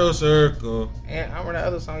 up out your circle. And I remember that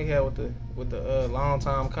other song he had with the long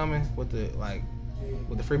time coming with the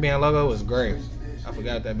free band logo was great. I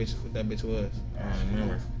forgot what that bitch was. I don't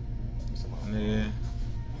remember. Nigga.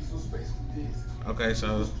 Okay,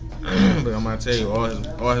 so but I'm gonna tell you all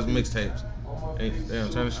his mixtapes. Hey, damn,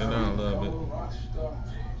 turn this shit down a little bit.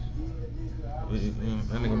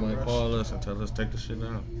 That nigga might call us and tell us take the shit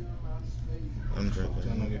out. I'm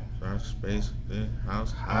drinking. Dark space,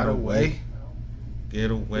 house, Hideaway.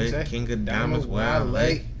 Get away, What's that? King of Diamonds, Wild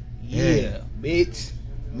Lake. Yeah, bitch.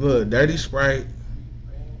 Look, Dirty Sprite.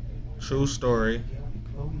 True Story.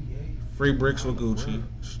 Free Bricks with Gucci.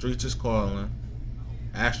 Streets is Calling.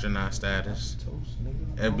 Astronaut Status.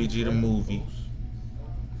 FBG the Movie.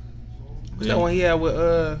 What's that one he had with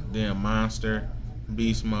Then Monster.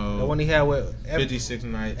 Beast Mode. the one he had with 56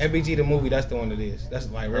 Nights. FBG the Movie? That's the one it is. That's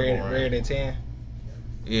like rare than 10.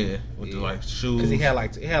 Yeah, with the like shoes. Cause he had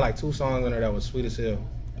like 2 songs in there that was sweet as hell.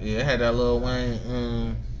 Yeah, it had that Lil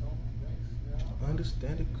Wayne.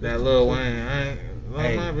 Understand it. That Lil Wayne. I ain't love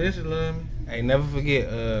Hey. my bitch, love me. Hey, never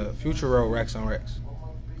forget Future wrote Rex on Rex.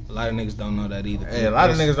 A lot of niggas don't know that either. Hey, a lot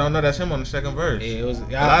of niggas don't know that's him on the second verse. Yeah, it was. A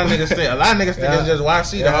lot of niggas think it's just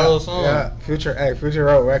YC the whole song. Yeah, Future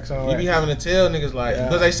wrote Rex on You Rex. be having to tell niggas like Yeah.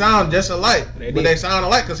 because they sound just alike, They but did. they sound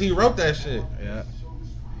alike because he wrote that shit. Yeah.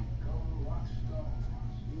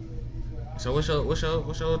 So what's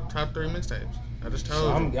your top 3 mixtapes? I just told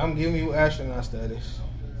So you. I'm giving you astronaut status.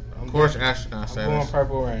 Of course, Astronaut I'm going Status.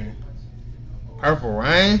 Purple Rain. Purple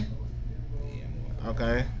Rain. Yeah, I'm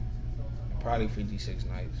going Okay. probably 56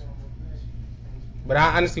 Nights. But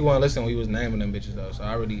I honestly want to listen when he was naming them bitches though. So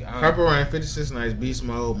I Purple Rain, 56 Nights, Beast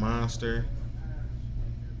Mode, Monster.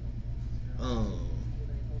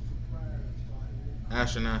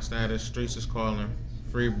 Astronaut Status, Streets is Calling,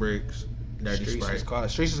 Free Bricks, Dirty Sprite.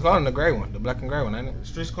 Streets is calling the gray one, the black and gray one, ain't it?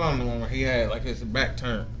 Streets Calling the one where he had like his back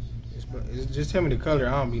turned. Just tell me the color.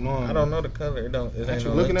 I don't be knowing. I don't know the color. It Ain't ain't you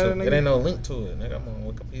no looking link at to it, it. nigga? It ain't no link to it. Nigga, I'm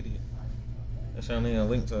on Wikipedia. It's only a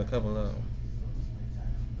link to a couple of them.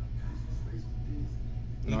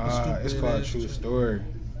 Nah, it's called True Story.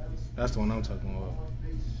 That's the one I'm talking about.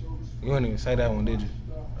 You didn't even say that one, did you?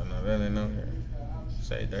 Oh no, that ain't no here.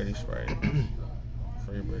 Say Dirty Sprite,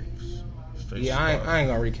 Free Bricks, Streets. Yeah, I ain't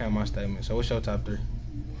gonna recount my statement. So what's your top 3?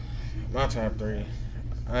 My top 3.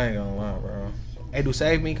 I ain't gonna lie, bro. Hey, do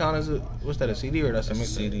Save Me count as what's that, a CD or that's a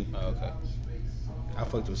That's a mixtape? CD. Oh, okay. I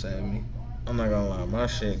fucked with Save Me. I'm not gonna lie, my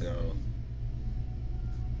shit go.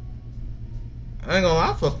 I ain't gonna lie,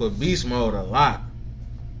 I fuck with Beast Mode a lot.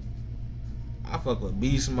 I fuck with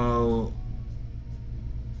Beast Mode.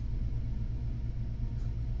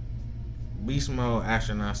 Beast Mode,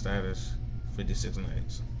 Astronaut Status, 56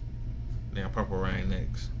 Nights. Then Purple Rain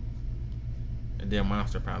next. And then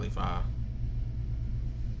Monster probably 5.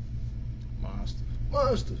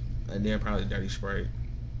 Monster. And then probably Dirty Sprite.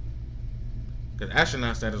 Cause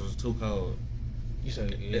Astronaut Status was too cold. You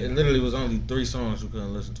said It literally was only 3 songs you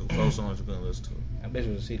couldn't listen to. 4 songs you couldn't listen to. I bet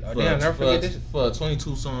you was a CD. Oh For- damn, never for- forget this. For a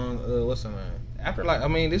 22 song, what's the name? After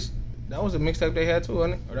that was a mixtape they had too,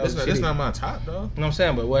 wasn't it? Or that was a This CD? not my top though. You know what I'm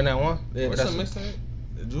saying? But wasn't that one? Yeah, Or this a that's mixtape.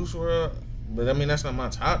 The Juice WRLD, but I mean that's not my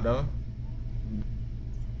top though.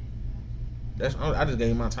 I just gave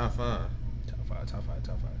you my top 5. Top five.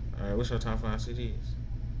 All right, what's your top 5 CDs?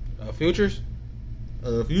 Futures?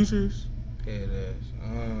 Futures. Yeah, it is.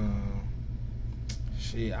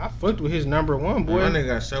 Shit, I fucked with his number 1, boy. Boy, my nigga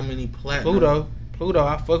got so many platinum. Pluto,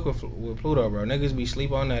 I fuck with Pluto, bro. Niggas be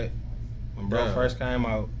sleep on that when bro Yeah. first came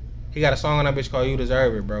out. He got a song on that bitch called You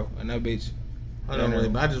Deserve It, bro. And that bitch. Hold on,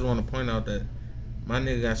 wait, but I just want to point out that my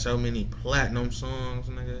nigga got so many platinum songs,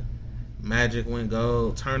 nigga. Magic went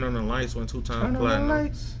gold. Turn on the Lights went 2 times Turn on platinum. the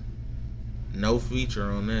lights. No feature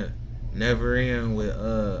on that. Never In with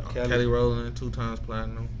Kelly Rowland 2 times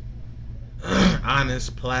platinum.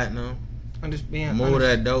 Honest platinum. I'm just being Move honest.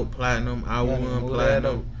 That Dope platinum. I Yeah, Won Move That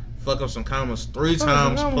platinum. Fuck Up Some Commas 3 Fuck Up Some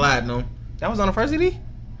times Commas. platinum. That was on the first CD?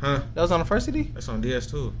 Huh? That was on the first CD? That's on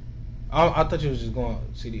DS2. I thought you was just going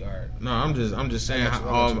CD art. No, I'm just saying I got you,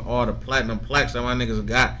 I how got you. all the platinum plaques that my niggas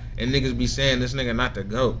got, and niggas be saying this nigga not the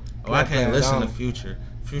GOAT. Oh, I can't listen to Future.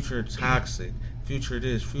 Future toxic. Future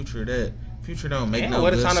this. Future that. Future don't make Damn, no what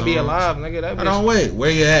good a time songs. to be alive, nigga. That Hold on, bitch. wait.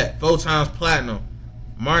 Where you at? 4 times platinum.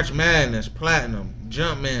 March Madness platinum.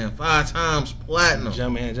 Jumpman 5 times platinum.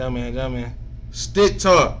 Jumpman. Stick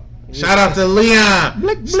Talk. Yeah. Shout out to Leon.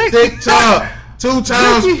 Blick. Stick Talk. 2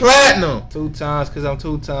 times Blicky. platinum. 2 times, cause I'm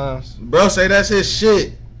 2 times. Bro, say that's his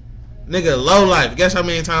shit. Nigga, Low Life. Guess how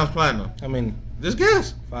many times platinum? I mean, Just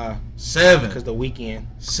guess. 5. 7. Cause the weekend.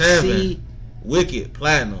 7. See? Wicked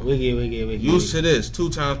platinum. Wiggy. Used to This 2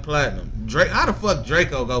 times platinum. Drake. How the fuck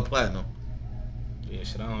Draco go platinum? Yeah,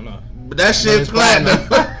 shit, I don't know. But that shit it's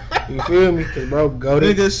platinum. You feel me? Cause bro, go to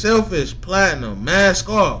Nigga, Selfish platinum. Mask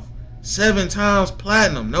Off 7 times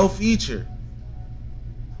platinum. No feature.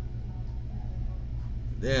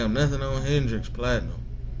 Damn, nothing on Hendrix platinum.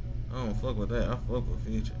 I don't fuck with that. I fuck with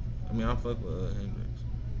feature. I mean, I fuck with Hendrix.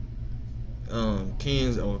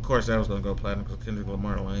 Kings. Oh, of course that was gonna go platinum because Kendrick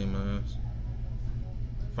Lamar lame ass.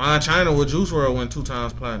 Fine China with Juice WRLD went 2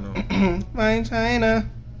 times platinum. Fine China.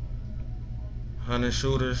 100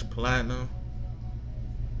 Shooters platinum.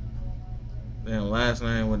 Then Last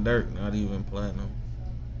Name with Dirk, not even platinum.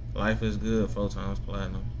 Life is Good 4 times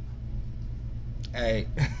platinum. Hey,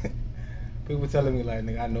 people telling me like,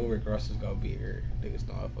 nigga, I know Rick Ross is gonna be here. Niggas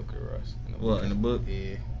know I fuck with Ross. What in the book?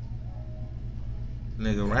 Yeah.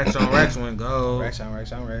 Nigga, Racks on Racks went gold. Racks on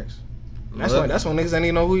Racks on Racks. That's when niggas didn't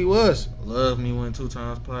even know who he was. Love Me went 2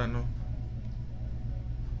 times platinum.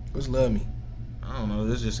 What's Love Me? I don't know.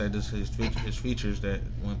 This just said this his features that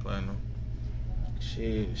went platinum.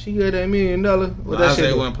 Shit, she got that $1 million. What that Blase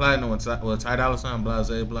shit went platinum with Ty Dolla $ign.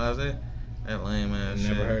 Blase. That lame ass shit.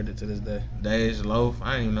 Never heard it to this day. Days Loaf.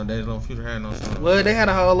 I didn't even know Days Loaf Future had no song. Well, they had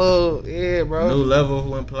a whole little, yeah, bro. New Level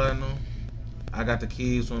went platinum. I Got the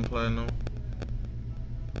Keys went platinum.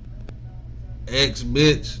 X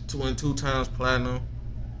Bitch went 2 times platinum.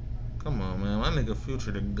 Come on, man. My nigga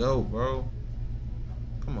Future the GOAT, bro.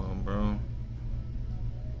 Come on, bro.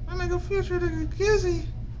 My nigga Future the Gizzy.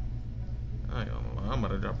 I ain't gonna lie. I'm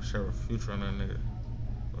about to drop a share of Future on that nigga.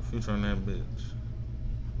 A Future on that bitch.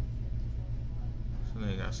 This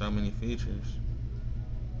nigga got so many features.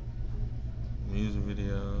 Music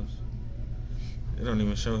videos. They don't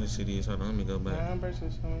even show his CDs. Hold on, let me go back.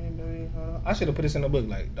 I should have put this in the book.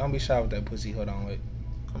 Like, don't be shy with that pussy. Hold on, wait.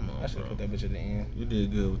 Come on, I should have put that bitch at the end. You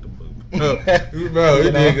did good with the book, bro.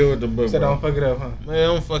 You did good with the book, So bro. don't fuck it up, huh? Man,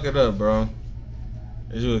 don't fuck it up, bro.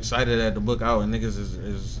 Is you excited at the book out and niggas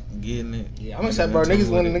is getting it? Yeah, I'm excited, bro. Niggas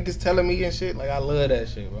when niggas telling me and shit, like I love that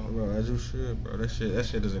shit, bro. Bro, as you should, bro. That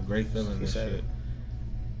shit is a great feeling. This shit.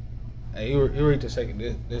 Hey, you read the second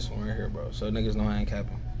this one right here, bro. So niggas know I ain't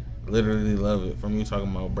capping. Literally love it. From you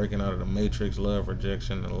talking about breaking out of the matrix, love,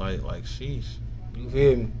 rejection, and light. Like, sheesh. You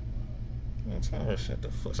feel me? Man, tell her shut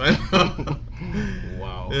the fuck up.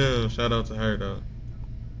 Wow. Yeah, shout out to her though.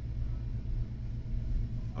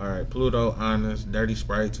 Alright, Pluto, Honest, Dirty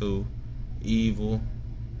Sprite 2, Evil,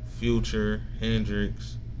 Future,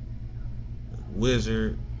 Hendrix,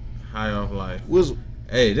 Wizard, High Off Life. Wizard.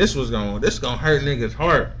 Hey, this gonna hurt niggas'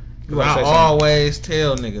 heart. You wanna say I something? always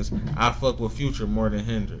tell niggas I fuck with Future more than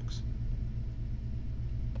Hendrix.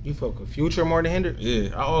 You fuck with Future more than Hendrix?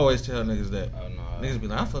 Yeah, I always tell niggas that. Oh no. Niggas be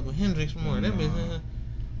like, I fuck with Hendrix more. That Nah. bitch,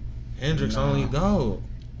 Hendrix Nah. only gold.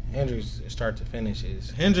 Hendrix start to finish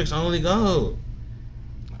is Hendrix only gold.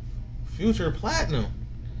 Future platinum.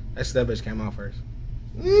 that bitch came out first.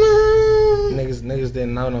 No. Niggas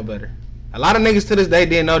didn't know no better. A lot of niggas to this day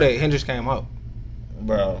didn't know that Hendrix came out.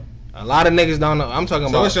 Bro. A lot of niggas don't know. I'm talking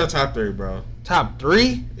So about what's your top 3, bro? top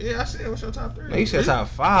 3. Yeah, I said what's your top 3. No, you said top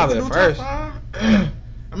 5 You at can do first. top 5.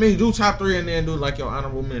 I mean, do top 3 and then do like your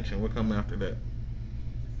honorable mention. What come after that?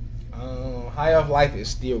 High Off Life is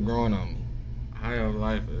still growing on me. High Off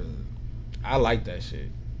Life is I like that shit.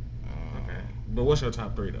 okay. But what's your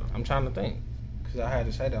top 3 though? I'm trying to think. Because I had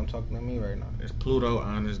to say that I'm talking to me right now. It's Pluto,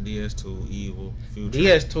 Honest, DS2, Evil, Future.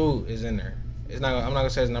 DS2 is in there. I'm not gonna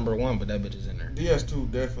say it's number 1, but that bitch is in there. DS2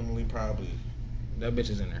 definitely probably. That bitch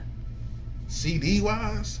is in there. CD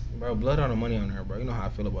wise? Bro, blood on the money on there, bro. You know how I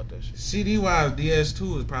feel about that shit. CD wise,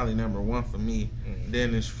 DS2 is probably number 1 for me. Mm.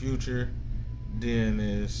 Then it's Future. Then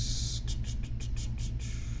it's.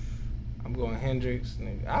 I'm going Hendrix.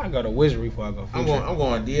 Nigga. I go to Wizard before I go Future. I'm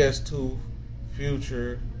going DS2,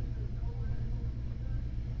 Future.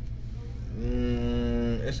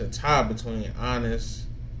 It's a tie between Honest.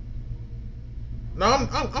 No,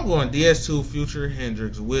 I'm going DS2, Future,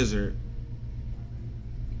 Hendrix, Wizard,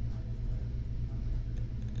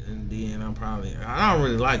 and then I don't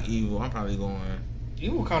really like Evil. I'm probably going.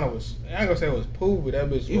 Evil kind of was. I ain't gonna say it was poo, but that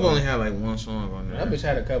bitch. Evil only had like 1 song on there. That bitch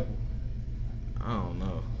had a couple. I don't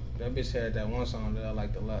know. That bitch had that one song that I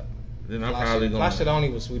liked a lot. Then I'm probably going. Flash It Only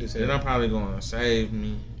was sweet as hell. Then I'm probably going to Save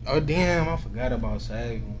Me. Oh damn, I forgot about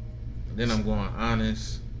Save Me. Then I'm going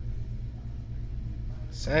Honest.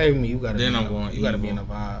 Save Me, you gotta. Then be I'm in a- going You gotta be in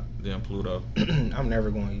Evil. a vibe. Then Pluto. I'm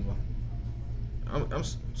never going Evil. I'm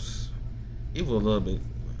Evil a little bit.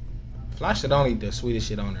 Flash It Only the sweetest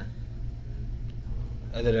shit on there.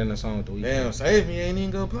 Other than the song with the Weeknd. Damn, Save Me ain't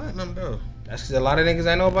even go platinum though. That's because a lot of niggas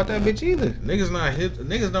ain't know about that bitch either. Niggas not hip.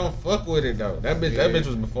 Niggas don't fuck with it though. That bitch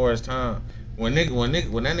was before its time. When that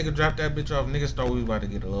nigga dropped that bitch off, niggas thought we was about to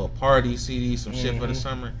get a little party CD, some shit for the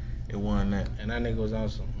summer. It wasn't that. And that nigga was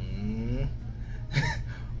awesome.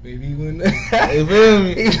 Baby, when You feel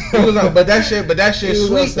me? He was like, but that shit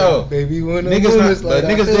sweet though. Baby, when Niggas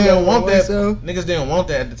didn't want that. Niggas didn't want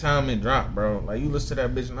that at the time it dropped, bro. Like you listen to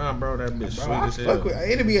that bitch, nah, bro, that bitch Bro, sweet I as hell. fuck with,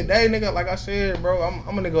 it'll be a day, nigga. Like I said, bro, I'm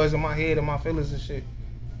gonna go in my head and my feelings and shit.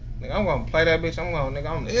 Nigga, I'm gonna play that bitch. I'm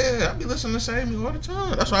Yeah, I be listening to Save Me all the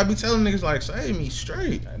time. That's why I be telling niggas like Save Me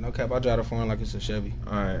straight. No cap, I drive the foreign like it's a Chevy.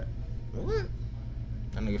 Alright. What?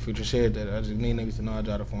 That nigga Future said that. I just need niggas to know I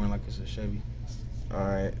drive the foreign like it's a Chevy.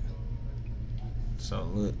 Alright. So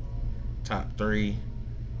look, top three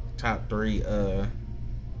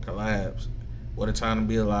collabs. What a Time to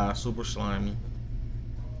Be Alive, Super Slimy.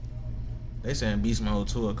 They saying Beast Mode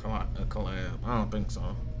 2 a collab. I don't think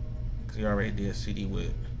so. Cause he already did a CD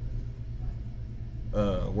with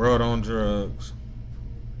World on Drugs.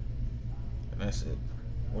 And that's it.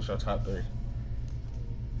 What's your top three?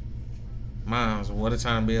 Mine's What a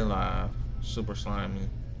Time to Be Alive, Super Slimy.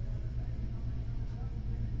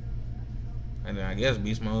 And then I guess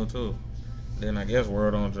Beast Mode 2. Then I guess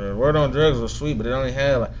World on Drugs. World on Drugs was sweet, but it only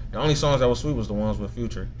had like the only songs that was sweet was the ones with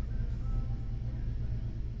Future.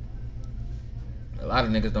 A lot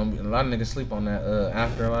of niggas sleep on that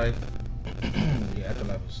Afterlife. Yeah,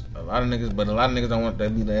 Afterlife was A lot of niggas don't want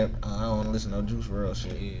that be that. I don't want to listen to Juice WRLD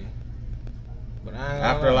shit. yeah. But I ain't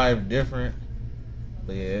Afterlife different.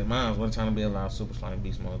 But yeah, mine's What a Time to Be Alive, Super Slimy,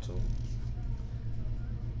 Beast Mode 2.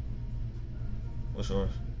 What's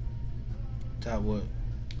yours? top what?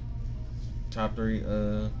 Top three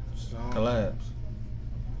Songs? collabs.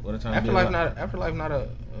 What a Time to Be Alive. Afterlife not a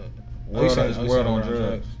World on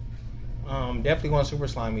Drugs. Definitely going Super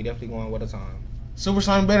Slimy. Definitely going What a Time. Super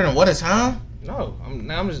Slimy better than What a Time? No, I'm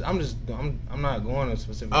not going to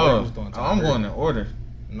specific. Oh, I'm just doing top I'm three. going in order.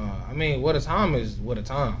 No, I mean What a Time is What a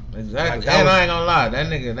Time. Exactly. Like, that And was- I ain't gonna lie, that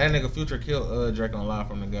nigga Future killed Drake on Live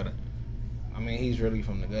from the Gutter. I mean, he's really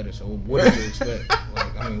from the gutter, so what did you expect?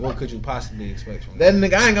 Like, I mean, what could you possibly expect from That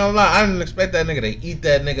nigga, I ain't gonna lie, I didn't expect that nigga to eat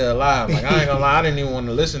that nigga alive. Like, I ain't gonna lie, I didn't even want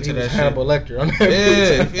to listen He to was that Hannibal shit. Lecter on that. Yeah,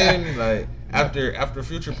 you bitch. feel me? Like, after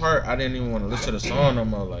Future part, I didn't even want to listen to the song no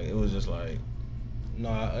more. Like, it was just like,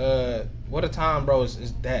 No, What a Time, bro,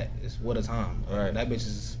 is that. It's What a Time. Right. That bitch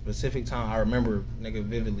is a specific time. I remember, nigga,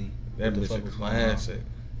 vividly. that what the bitch fuck a was going on. classic.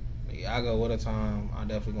 Yeah, I go What a Time. I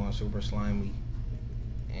definitely going Super Slimy.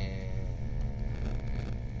 And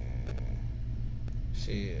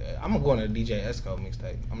shit, I'm going to DJ Esco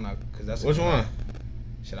mixtape. I'm not, cause that's Which one?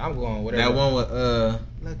 Shit, I'm going whatever. That one with,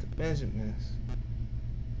 Let the Benjamins.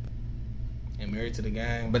 And Married to the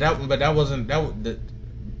Gang. but that wasn't a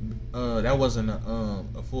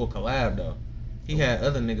full collab though. He had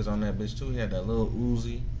other niggas on that bitch too. He had that Lil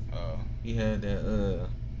Uzi. He had that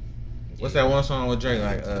what's that one song with Drake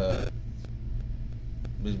like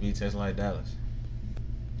Bitch B Tastes Like Dallas.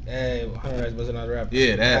 Hey, 100 Racks wasn't another rapper.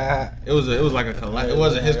 Yeah, that it was like a collab. It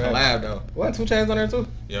wasn't his collab though. Wasn't 2 Chainz on there too?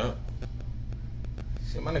 Yeah.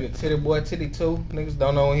 Shit, my nigga Titty Boy, Titty 2. Niggas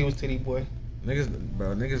don't know when he was Titty Boy.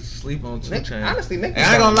 Niggas sleep on 2 Chainz. Honestly, niggas. And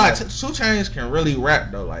I ain't gonna lie, don't 2 Chainz can really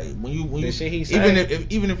rap though. Like when you The shit he even say.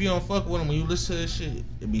 if you don't fuck with him, when you listen to his shit,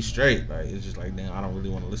 it be straight. Like it's just like damn, I don't really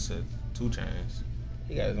want to listen to 2 Chainz.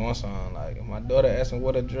 He got his one song like, if my daughter asked me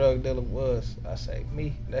what a drug dealer was, I say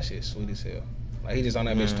me. That shit sweet as hell. Like he just on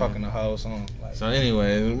that bitch Man. talking the whole song. Like So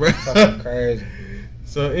anyways, bro. talking crazy.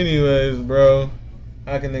 Bro,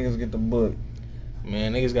 how can niggas get the book?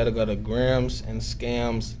 Man, niggas gotta go to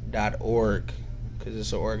gramsandscams.org because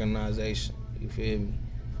it's an organization. You feel me?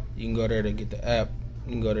 You can go there to get the app.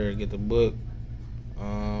 You can go there to get the book.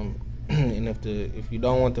 And if you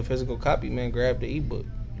don't want the physical copy, man, grab the ebook.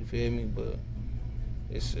 You feel me? But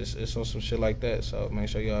it's on some shit like that. So make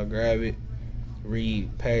sure y'all grab it.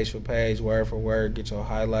 Read page for page, word for word. Get your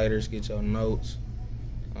highlighters, get your notes,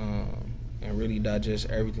 and really digest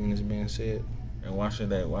everything that's being said. And why should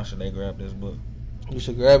they grab this book? You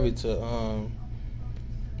should grab it to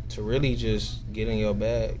really just get in your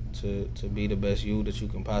bag to be the best you that you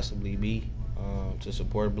can possibly be, to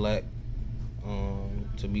support black,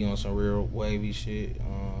 to be on some real wavy shit,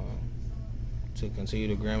 to continue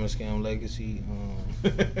the Gram and Scam legacy,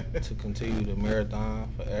 to continue the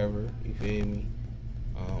marathon forever. You feel me?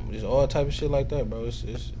 Just all type of shit like that, bro.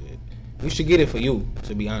 You should get it for you,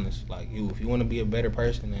 to be honest. Like you, if you want to be a better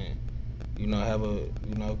person and have a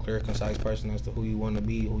clear, concise person as to who you want to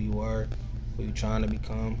be, who you are, who you trying to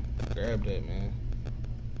become, grab that, man.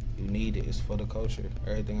 You need it. It's for the culture.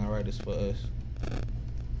 Everything I write is for us.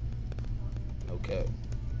 No cap.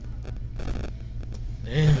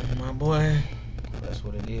 Damn, my boy. That's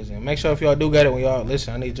what it is. And make sure if y'all do get it when y'all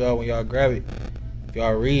listen, I need y'all when y'all grab it. If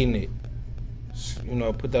y'all reading it,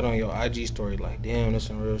 put that on your IG story. Like, damn, that's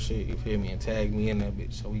some real shit. You feel me? And tag me in that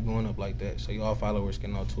bitch. So we going up like that. So y'all followers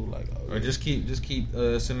can know too. Like, Or just keep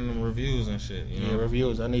sending them reviews and shit. You know,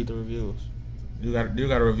 reviews. I need the reviews. You got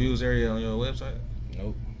a reviews area on your website?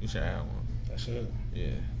 Nope. You should add one. I should.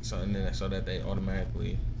 Yeah. So that they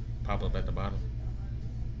automatically pop up at the bottom.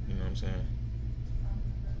 You know what I'm saying?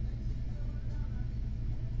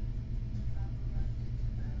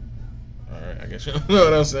 guess you know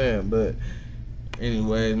what I'm saying. But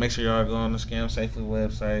anyway, make sure y'all go on the Scam Safely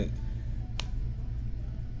website.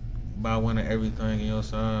 Buy one of everything in your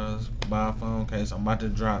size. Buy a phone case. I'm about to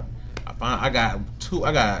drop. I got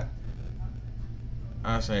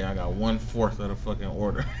 1/4 of the fucking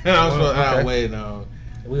order. I'm waiting on.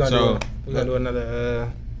 We gonna do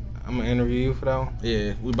another. I'm gonna interview you for that one.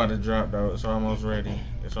 Yeah, we about to drop though. It's almost ready.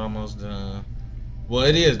 It's almost done. Well,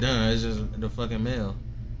 it is done. It's just the fucking mail,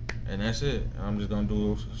 and that's it. I'm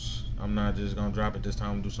not just gonna drop it this time.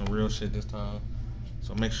 I'm gonna do some real shit this time.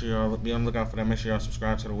 So make sure y'all be on the lookout for that. Make sure y'all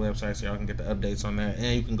subscribe to the website so y'all can get the updates on that.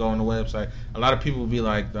 And you can go on the website. A lot of people will be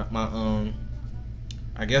like,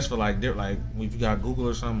 I guess for like if you got Google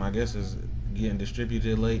or something, I guess it's getting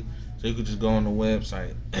distributed late. So you could just go on the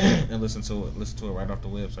website and listen to it right off the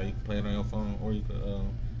website. You can play it on your phone, or you could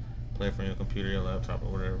play it from your computer, your laptop,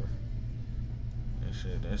 or whatever.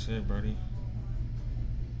 That's it, buddy.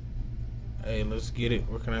 Hey, let's get it.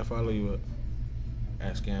 Where can I follow you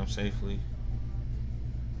at? Scam Safely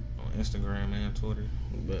on Instagram and Twitter.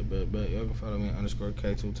 But y'all can follow me at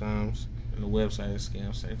 _K 2 times. And the website is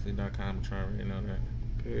scamsafely.com. Try to already know that.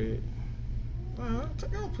 Period.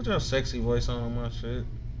 Don't put your sexy voice on my shit.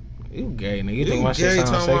 You gay, nigga. You think my shit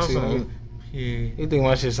sound sexy? You think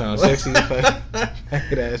my shit sound sexy?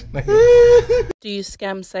 Do you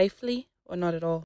scam safely or not at all?